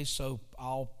 Okay, so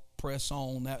I'll press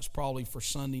on. That's probably for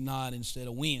Sunday night instead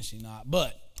of Wednesday night.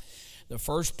 But the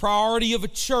first priority of a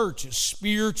church is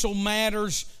spiritual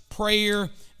matters,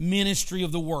 prayer, ministry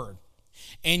of the Word.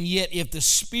 And yet if the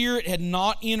Spirit had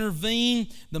not intervened,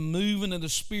 the movement of the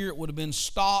Spirit would have been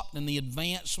stopped and the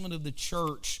advancement of the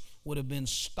church would have been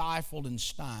stifled and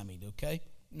stymied, okay?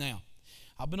 Now,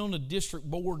 I've been on the district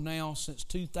board now since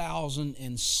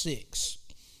 2006.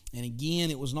 And again,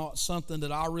 it was not something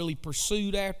that I really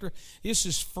pursued after. This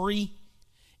is free.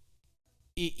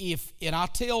 And I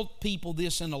tell people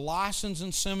this in the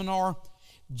licensing seminar,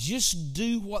 just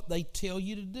do what they tell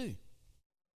you to do.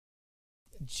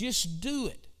 Just do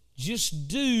it. Just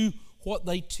do what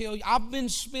they tell you. I've been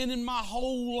spending my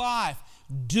whole life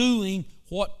doing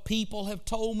what people have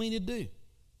told me to do.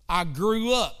 I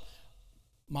grew up.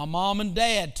 My mom and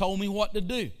dad told me what to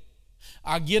do.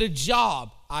 I get a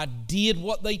job. I did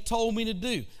what they told me to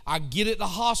do. I get at the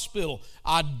hospital.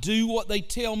 I do what they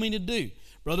tell me to do.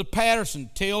 Brother Patterson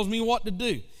tells me what to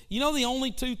do. You know the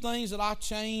only two things that I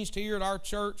changed here at our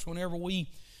church whenever we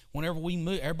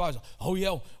moved, everybody's like, oh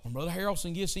yeah, when Brother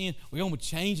Harrelson gets in, we're going to be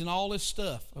changing all this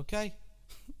stuff, okay?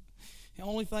 The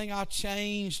only thing I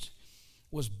changed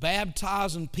was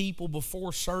baptizing people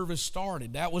before service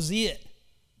started. That was it.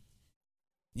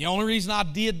 The only reason I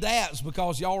did that is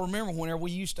because y'all remember whenever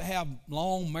we used to have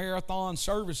long marathon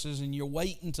services and you're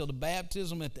waiting until the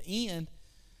baptism at the end,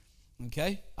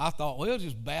 okay? I thought, well,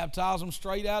 just baptize them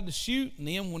straight out of the chute, and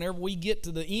then whenever we get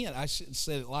to the end, I shouldn't have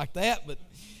said it like that, but,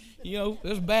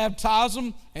 just baptize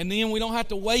them, and then we don't have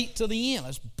to wait till the end.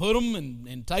 Let's put them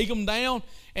and take them down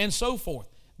and so forth.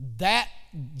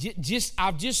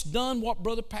 I've just done what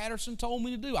Brother Patterson told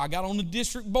me to do. I got on the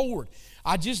district board.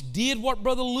 I just did what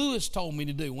Brother Lewis told me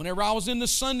to do. Whenever I was in the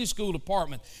Sunday school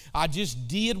department, I just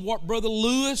did what Brother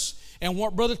Lewis and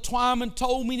what Brother Twyman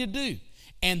told me to do.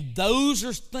 And those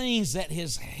are things that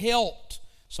has helped.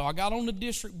 So I got on the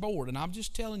district board, and I'm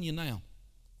just telling you now,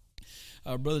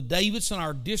 Brother Davidson,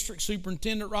 our district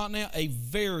superintendent right now, a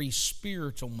very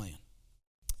spiritual man.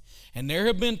 And there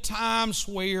have been times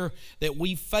where that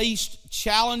we faced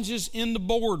challenges in the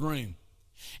boardroom.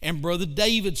 And Brother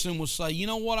Davidson will say, you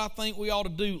know what I think we ought to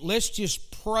do? Let's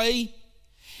just pray,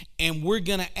 and we're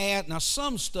going to add. Now,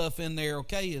 some stuff in there,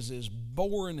 okay, is as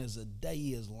boring as a day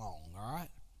is long, all right?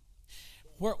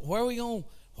 Where are we going?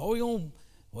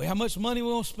 How much money we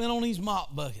going to spend on these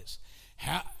mop buckets?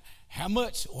 How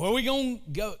much? Where are we going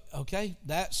to go? Okay,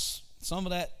 that's some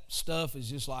of that stuff is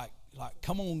just like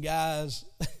come on, guys.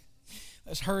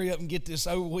 Let's hurry up and get this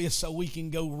over with so we can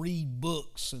go read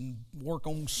books and work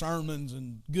on sermons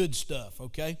and good stuff,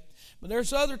 okay? But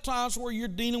there's other times where you're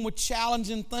dealing with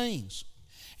challenging things.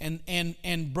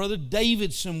 And Brother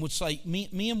Davidson would say,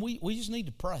 men, we just need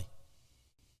to pray.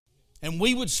 And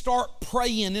we would start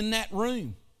praying in that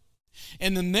room.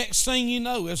 And the next thing you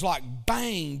know, it's like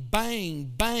bang,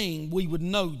 bang, bang. We would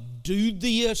know, do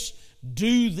this,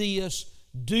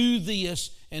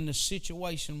 and the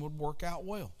situation would work out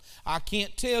well. I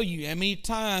can't tell you how many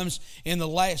times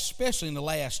especially in the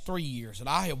last 3 years, that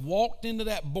I have walked into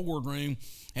that boardroom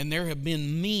and there have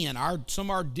been men, some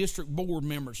of our district board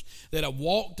members, that have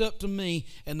walked up to me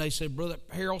and they said, Brother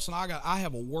Harrelson, I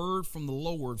have a word from the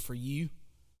Lord for you.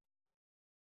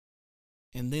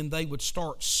 And then they would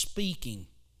start speaking.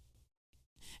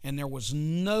 And there was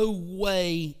no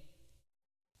way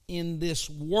in this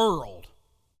world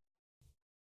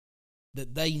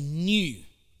that they knew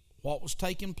what was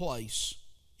taking place.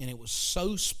 And it was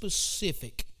so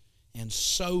specific and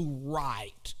so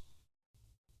right.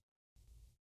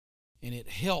 And it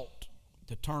helped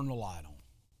to turn the light on.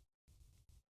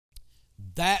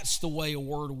 That's the way a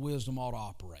word of wisdom ought to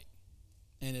operate.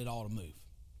 And it ought to move.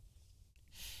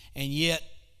 And yet,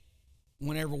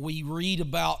 whenever we read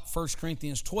about 1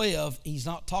 Corinthians 12, he's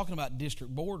not talking about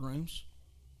district boardrooms.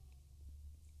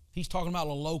 He's talking about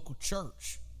a local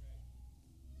church.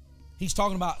 He's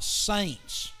talking about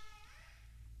saints.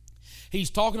 He's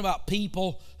talking about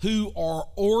people who are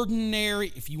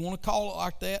ordinary, if you want to call it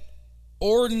like that,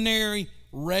 ordinary,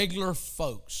 regular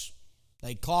folks.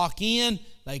 They clock in,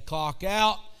 they clock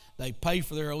out, they pay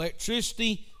for their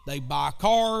electricity, they buy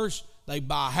cars, they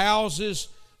buy houses,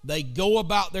 they go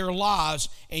about their lives,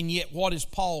 and yet what is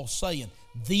Paul saying?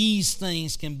 These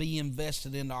things can be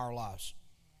invested into our lives.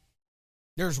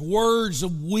 There's words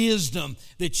of wisdom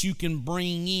that you can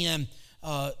bring in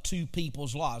to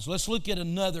people's lives. Let's look at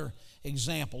another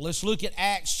example. Let's look at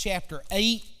Acts chapter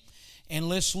 8, and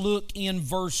let's look in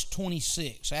verse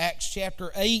 26. Acts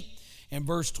chapter 8 and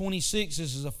verse 26.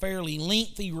 This is a fairly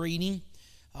lengthy reading.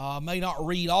 I may not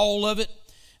read all of it,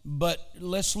 but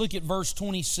let's look at verse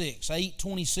 26,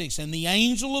 8:26. And the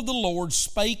angel of the Lord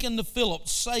spake unto Philip,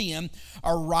 saying,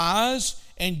 Arise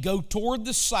and go toward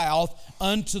the south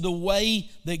unto the way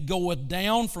that goeth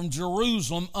down from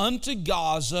Jerusalem unto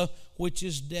Gaza, which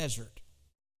is desert.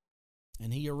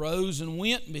 And he arose and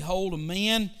went, and behold, a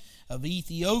man of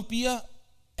Ethiopia,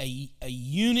 a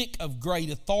eunuch of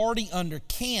great authority under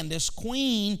Candace,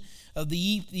 queen of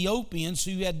the Ethiopians,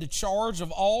 who had the charge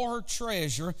of all her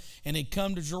treasure, and had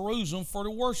come to Jerusalem for to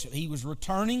worship. He was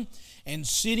returning, and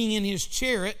sitting in his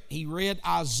chariot, he read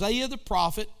Isaiah the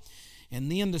prophet. And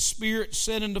then the Spirit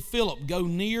said unto Philip, Go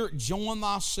near, join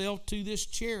thyself to this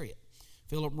chariot.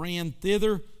 Philip ran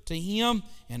thither to him,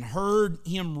 and heard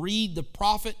him read the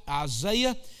prophet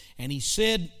Isaiah. And he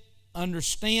said,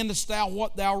 Understandest thou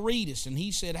what thou readest? And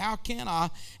he said, How can I,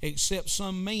 except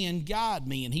some man guide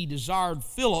me? And he desired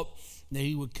Philip that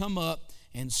he would come up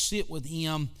and sit with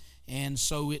him. And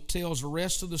so it tells the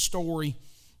rest of the story.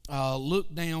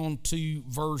 Look down to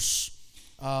verse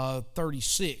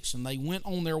 36. And they went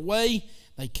on their way.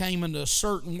 They came into a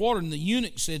certain water. And the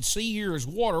eunuch said, See, here is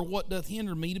water. What doth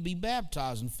hinder me to be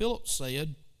baptized? And Philip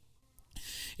said,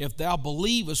 If thou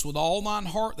believest with all thine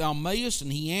heart, thou mayest.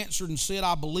 And he answered and said,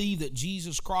 I believe that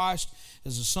Jesus Christ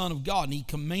is the Son of God. And he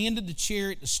commanded the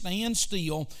chariot to stand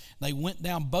still. They went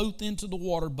down both into the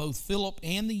water, both Philip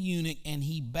and the eunuch, and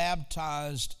he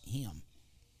baptized him.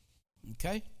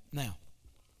 Okay? Now,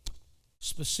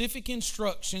 specific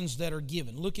instructions that are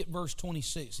given. Look at verse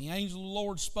 26. The angel of the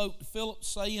Lord spoke to Philip,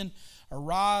 saying,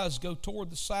 Arise, go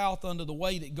toward the south unto the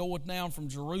way that goeth down from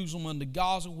Jerusalem unto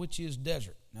Gaza, which is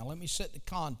desert. Now let me set the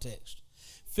context.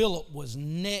 Philip was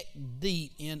neck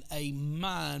deep in a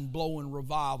mind-blowing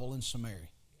revival in Samaria.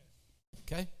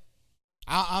 Okay?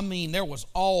 I mean, there was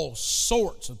all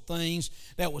sorts of things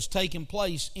that was taking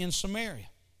place in Samaria.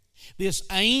 This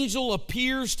angel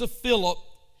appears to Philip,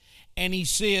 and he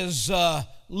says,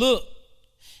 look,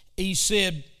 he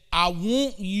said, I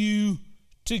want you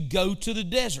to go to the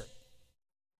desert.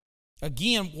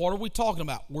 Again, what are we talking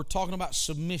about? We're talking about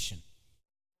submission.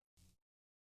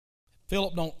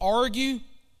 Philip don't argue.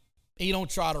 He don't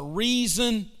try to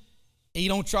reason. He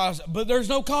don't try to, but there's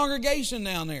no congregation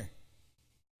down there.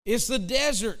 It's the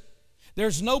desert.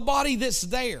 There's nobody that's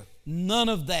there. None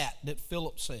of that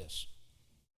Philip says.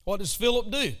 What does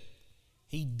Philip do?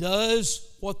 He does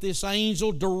what this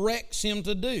angel directs him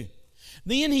to do.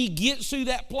 Then he gets to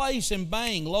that place, and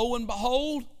bang, lo and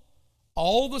behold,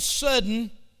 all of a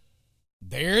sudden,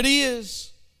 there it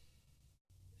is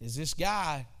this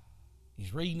guy.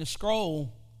 He's reading a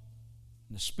scroll,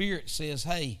 and the Spirit says,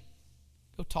 hey,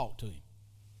 go talk to him.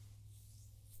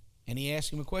 And he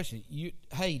asked him a question.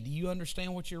 Hey, do you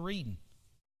understand what you're reading?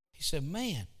 He said,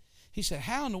 man. He said,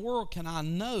 how in the world can I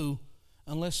know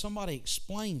unless somebody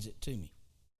explains it to me?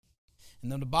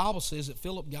 And then the Bible says that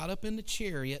Philip got up in the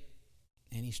chariot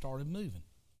and he started moving.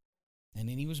 And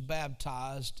then he was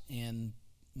baptized, and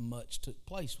much took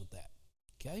place with that.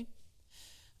 Okay?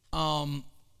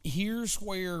 Here's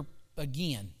where,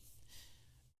 again,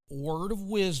 word of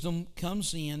wisdom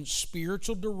comes in,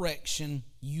 spiritual direction.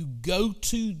 You go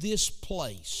to this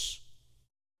place.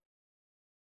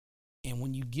 And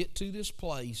when you get to this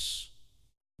place,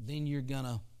 then you're going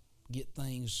to get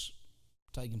things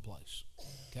taking place.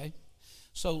 Okay?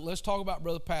 So let's talk about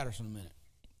Brother Patterson a minute.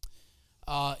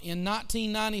 In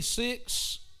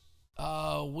 1996,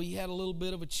 we had a little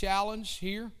bit of a challenge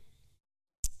here,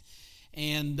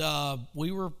 and it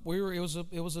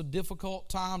was a difficult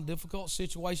time, difficult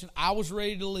situation. I was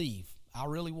ready to leave. I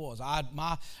really was. I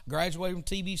graduated from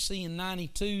TBC in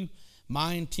 92.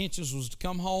 My intentions was to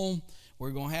come home. We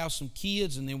were going to have some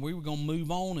kids, and then we were going to move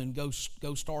on and go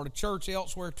start a church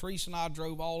elsewhere. Teresa and I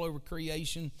drove all over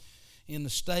creation in the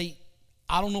state.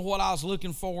 I don't know what I was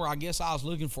looking for. I guess I was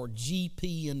looking for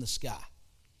GP in the sky.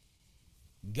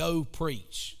 Go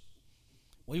preach.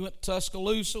 We went to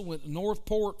Tuscaloosa, went to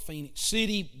Northport, Phoenix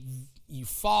City,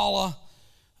 Eufaula,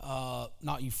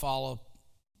 not Eufaula,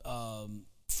 the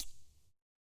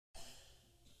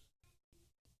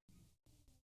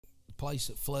place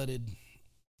that flooded.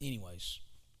 Anyways,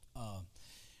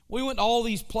 we went to all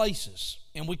these places,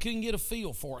 and we couldn't get a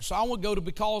feel for it. So I would go to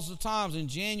Because of the Times in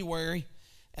January,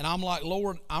 and I'm like,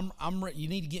 Lord, I'm ready. You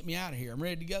need to get me out of here. I'm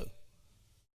ready to go.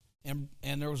 And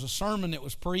there was a sermon that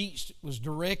was preached. It was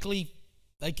directly,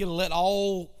 they could have let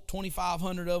all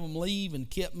 2,500 of them leave and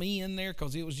kept me in there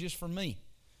because it was just for me.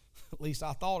 At least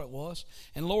I thought it was.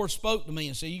 And the Lord spoke to me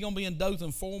and said, you're going to be in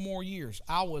Dothan 4 more years.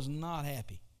 I was not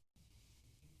happy.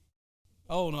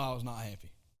 Oh, no, I was not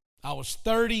happy. I was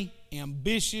 30,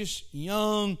 ambitious,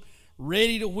 young,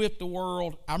 ready to whip the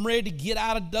world. I'm ready to get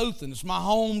out of Dothan. It's my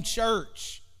home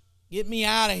church. Get me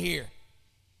out of here.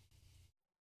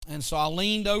 And so I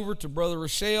leaned over to Brother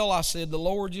Rochelle. I said, the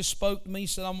Lord just spoke to me,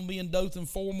 said I'm going to be in Dothan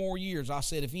 4 more years. I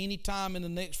said, if any time in the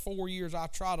next 4 years I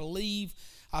try to leave,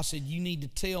 I said, you need to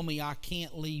tell me I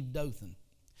can't leave Dothan.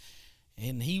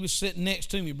 And he was sitting next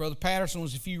to me. Brother Patterson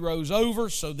was a few rows over,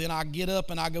 so then I get up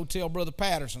and I go tell Brother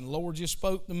Patterson, the Lord just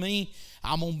spoke to me.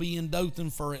 I'm going to be in Dothan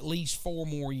for at least 4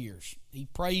 more years. He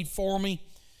prayed for me,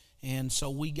 and so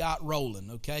we got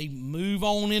rolling, okay? Move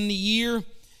on in the year,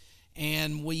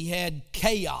 and we had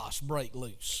chaos break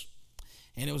loose.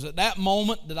 And it was at that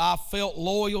moment that I felt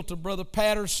loyal to Brother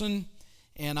Patterson,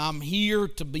 and I'm here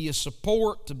to be a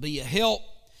support, to be a help.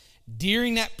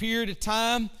 During that period of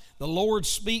time, the Lord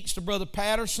speaks to Brother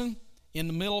Patterson in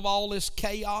the middle of all this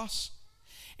chaos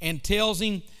and tells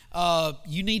him,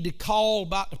 you need to call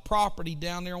about the property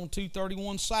down there on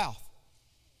 231 South.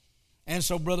 And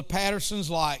so Brother Patterson's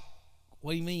like,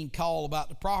 what do you mean call about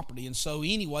the property? And so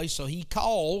anyway, so he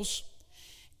calls,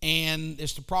 and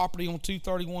it's the property on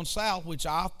 231 South, which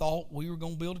I thought we were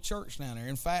going to build a church down there.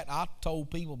 In fact, I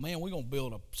told people, man, we're going to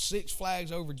build a 6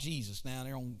 Flags Over Jesus down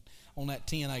there on that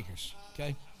 10 acres,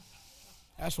 okay?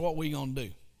 That's what we're going to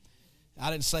do.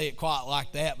 I didn't say it quite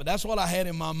like that, but that's what I had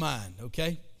in my mind,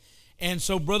 okay? And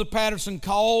so Brother Patterson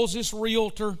calls this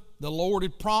realtor. The Lord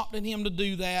had prompted him to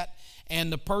do that,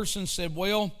 and the person said,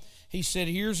 well, he said,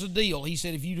 here's the deal. He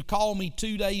said, if you'd have called me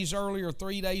 2 days earlier or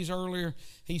 3 days earlier,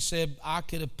 he said, I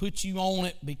could have put you on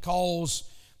it because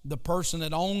the person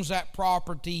that owns that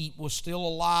property was still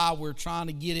alive. We're trying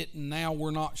to get it, and now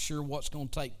we're not sure what's going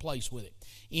to take place with it.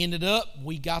 Ended up,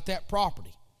 we got that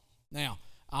property. Now,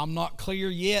 I'm not clear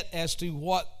yet as to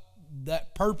what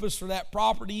that purpose for that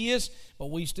property is, but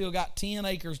we still got 10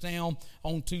 acres down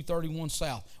on 231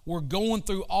 South. We're going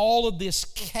through all of this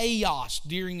chaos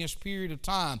during this period of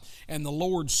time, and the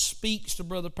Lord speaks to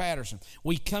Brother Patterson.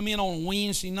 We come in on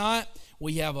Wednesday night.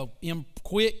 We have a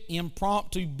quick,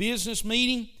 impromptu business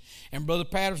meeting, and Brother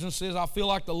Patterson says, I feel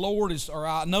like the Lord is, or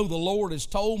I know the Lord has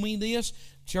told me this.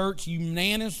 Church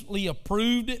unanimously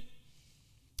approved it,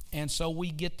 and so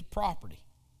we get the property.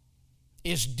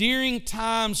 It's during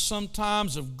times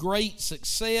sometimes of great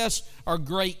success or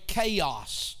great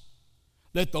chaos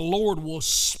that the Lord will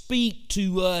speak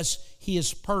to us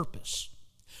His purpose.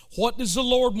 What does the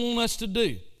Lord want us to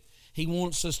do? He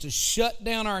wants us to shut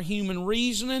down our human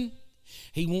reasoning.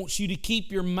 He wants you to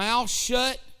keep your mouth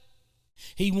shut.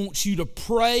 He wants you to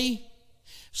pray.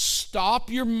 Stop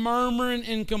your murmuring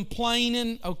and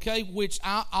complaining, okay, which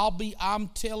I'm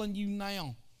telling you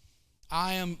now,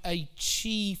 I am a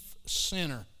chief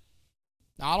sinner.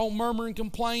 Now, I don't murmur and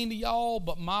complain to y'all,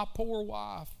 but my poor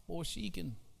wife, boy, she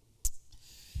can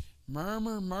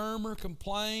murmur,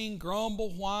 complain,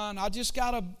 grumble, whine. I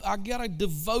got a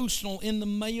devotional in the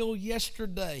mail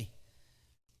yesterday,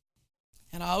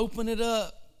 and I opened it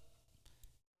up,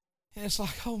 and it's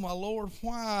like, oh my Lord,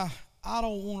 why? I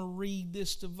don't want to read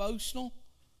this devotional,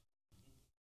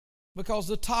 because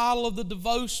the title of the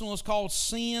devotional is called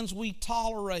Sins We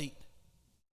Tolerate.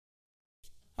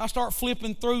 I start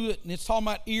flipping through it, and it's talking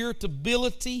about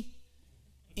irritability,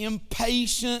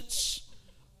 impatience,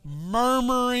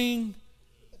 murmuring,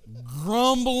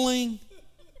 grumbling.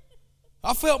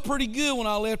 I felt pretty good when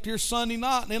I left here Sunday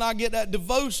night, and then I get that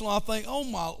devotional. I think, oh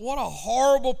my, what a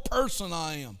horrible person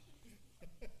I am.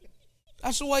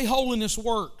 That's the way holiness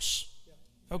works.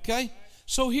 Okay?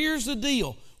 So here's the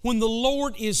deal. When the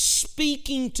Lord is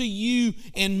speaking to you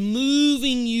and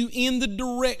moving you in the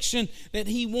direction that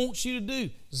He wants you to do,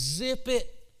 zip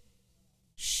it.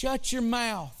 Shut your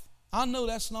mouth. I know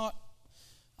that's not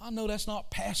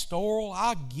pastoral.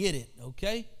 I get it,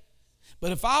 okay?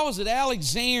 But if I was at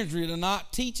Alexandria tonight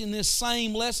teaching this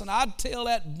same lesson, I'd tell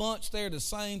that bunch there the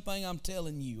same thing I'm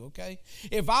telling you, okay?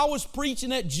 If I was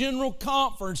preaching at General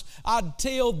Conference, I'd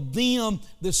tell them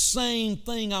the same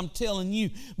thing I'm telling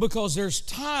you, because there's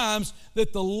times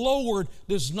that the Lord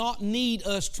does not need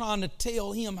us trying to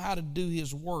tell Him how to do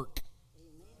His work,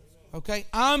 okay?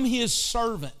 I'm His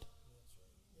servant.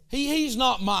 He's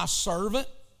not my servant.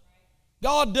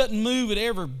 God doesn't move at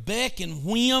every beck and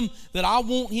whim that I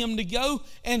want Him to go.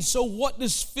 And so what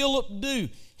does Philip do?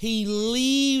 He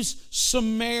leaves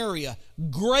Samaria.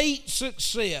 Great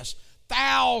success.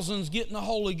 Thousands getting the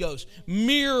Holy Ghost.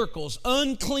 Miracles.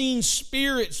 Unclean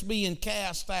spirits being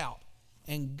cast out.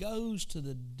 And goes to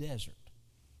the desert.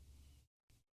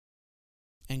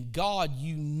 And God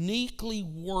uniquely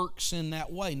works in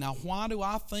that way. Now, why do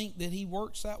I think that He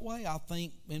works that way? I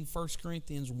think in 1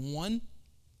 Corinthians 1,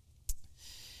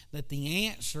 that the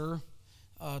answer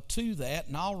to that,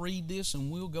 and I'll read this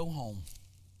and we'll go home.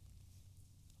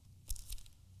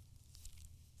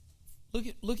 Look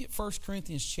at 1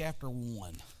 Corinthians chapter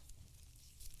 1.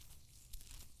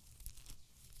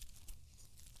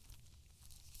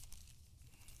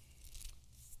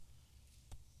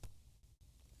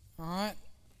 All right.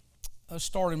 We'll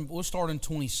start in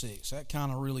 26. That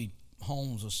kind of really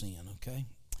homes us in, okay?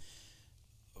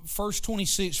 Verse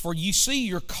 26, for you see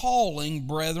your calling,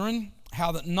 brethren,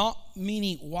 how that not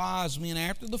many wise men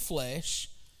after the flesh,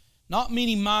 not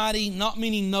many mighty, not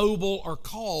many noble are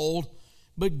called,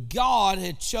 but God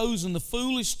had chosen the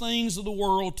foolish things of the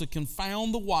world to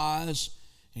confound the wise,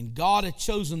 and God had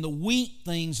chosen the weak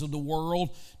things of the world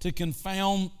to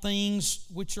confound things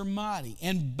which are mighty.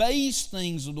 And base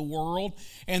things of the world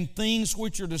and things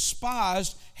which are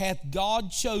despised hath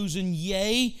God chosen,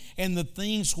 yea, and the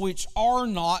things which are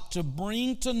not, to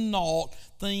bring to naught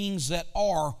things that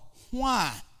are.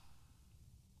 Why?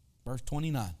 Verse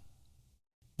 29.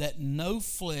 That no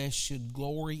flesh should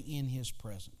glory in His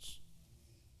presence.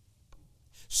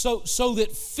 So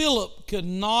that Philip could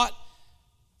not.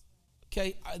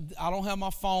 Okay, I don't have my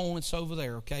phone, it's over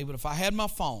there, okay? But if I had my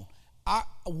phone,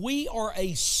 we are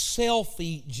a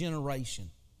selfie generation.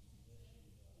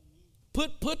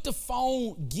 Put the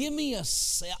phone, give me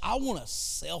I want a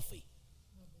selfie.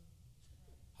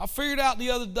 I figured out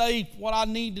the other day what I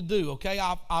need to do, okay?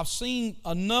 I've seen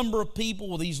a number of people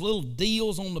with these little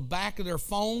deals on the back of their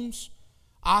phones.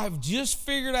 I've just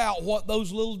figured out what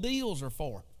those little deals are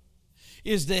for.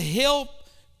 Is to help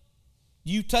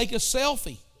you take a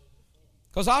selfie.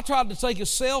 Because I tried to take a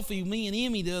selfie, me and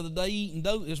Emmy the other day,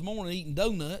 this morning eating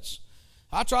donuts.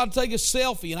 I tried to take a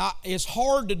selfie, and it's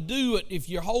hard to do it if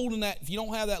you're holding that, if you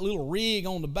don't have that little rig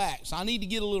on the back. So I need to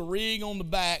get a little rig on the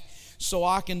back so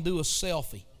I can do a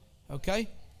selfie, okay?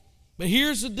 But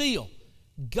here's the deal.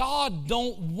 God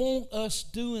don't want us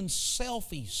doing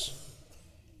selfies.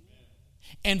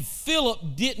 And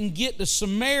Philip didn't get to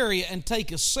Samaria and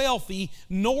take a selfie,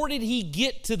 nor did he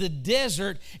get to the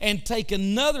desert and take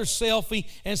another selfie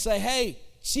and say, hey,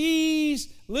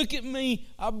 geez, look at me.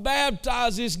 I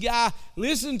baptized this guy.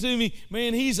 Listen to me.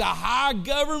 Man, he's a high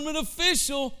government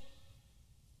official.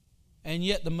 And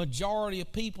yet the majority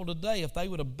of people today, if they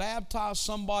would have baptized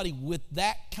somebody with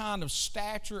that kind of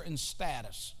stature and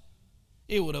status,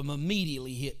 it would have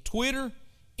immediately hit Twitter,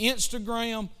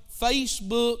 Instagram,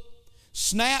 Facebook,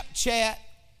 Snapchat,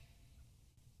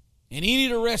 and any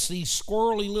of the rest of these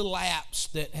squirrely little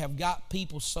apps that have got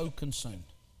people so consumed.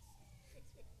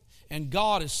 And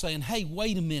God is saying, hey,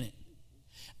 wait a minute.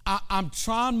 I'm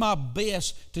trying my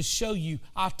best to show you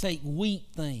I take weak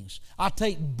things. I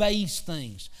take base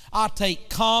things. I take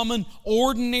common,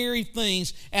 ordinary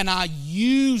things, and I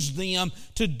use them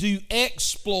to do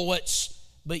exploits.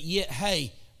 But yet,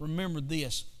 hey, remember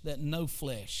this, that no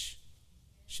flesh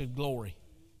should glory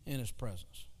in His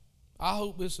presence. I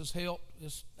hope this has helped.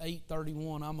 It's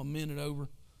 8:31. I'm a minute over.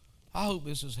 I hope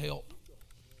this has helped.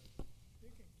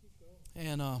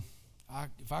 And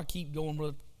if I keep going,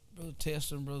 Brother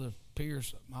Tess and Brother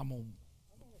Pierce,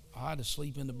 I had to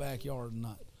sleep in the backyard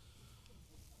tonight.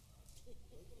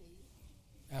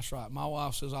 That's right. My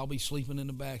wife says I'll be sleeping in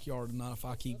the backyard tonight if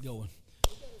I keep going.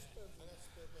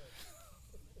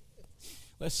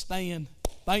 Let's stand.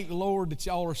 Thank the Lord that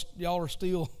y'all are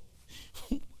still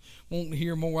wanting to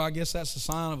hear more. I guess that's a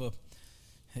sign of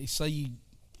they say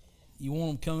you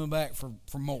want them coming back for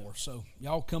more. So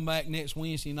y'all come back next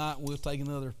Wednesday night and we'll take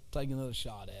another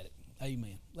shot at it.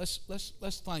 Amen. Let's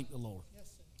thank the Lord.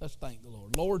 Let's thank the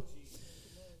Lord. Lord,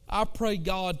 I pray,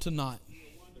 God, tonight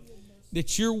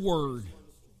that your word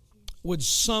would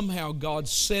somehow, God,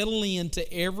 settle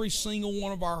into every single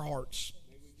one of our hearts.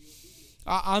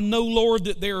 I know, Lord,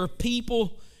 that there are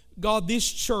people, God, this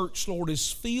church, Lord,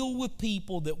 is filled with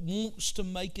people that wants to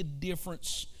make a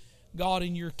difference, God,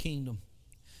 in your kingdom.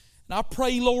 And I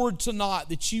pray, Lord, tonight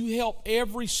that you help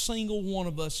every single one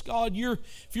of us. God,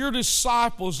 if your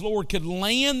disciples, Lord, could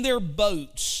land their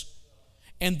boats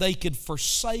and they could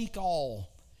forsake all,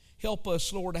 help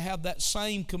us, Lord, to have that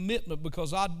same commitment,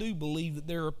 because I do believe that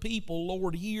there are people,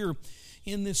 Lord, here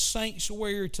in this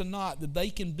sanctuary tonight that they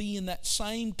can be in that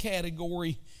same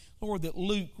category, Lord, that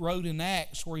Luke wrote in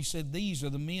Acts where he said, these are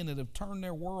the men that have turned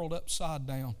their world upside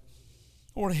down.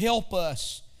 Lord, help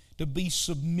us to be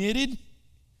submitted.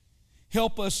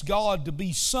 Help us, God, to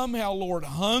be somehow, Lord,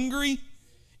 hungry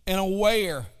and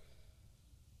aware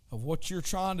of what you're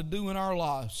trying to do in our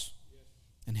lives.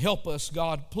 And help us,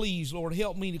 God, please, Lord,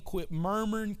 help me to quit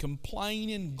murmuring,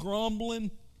 complaining,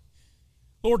 grumbling.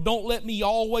 Lord, don't let me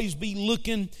always be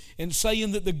looking and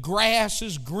saying that the grass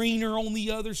is greener on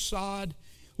the other side.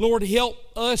 Lord, help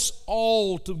us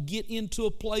all to get into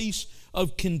a place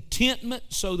of contentment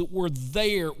so that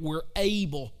we're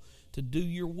able to do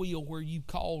your will where you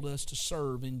called us to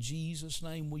serve. In Jesus'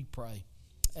 name we pray.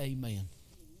 Amen.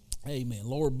 Amen.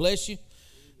 Lord bless you.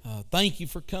 Thank you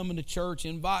for coming to church.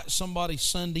 Invite somebody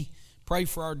Sunday. Pray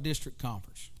for our district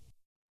conference.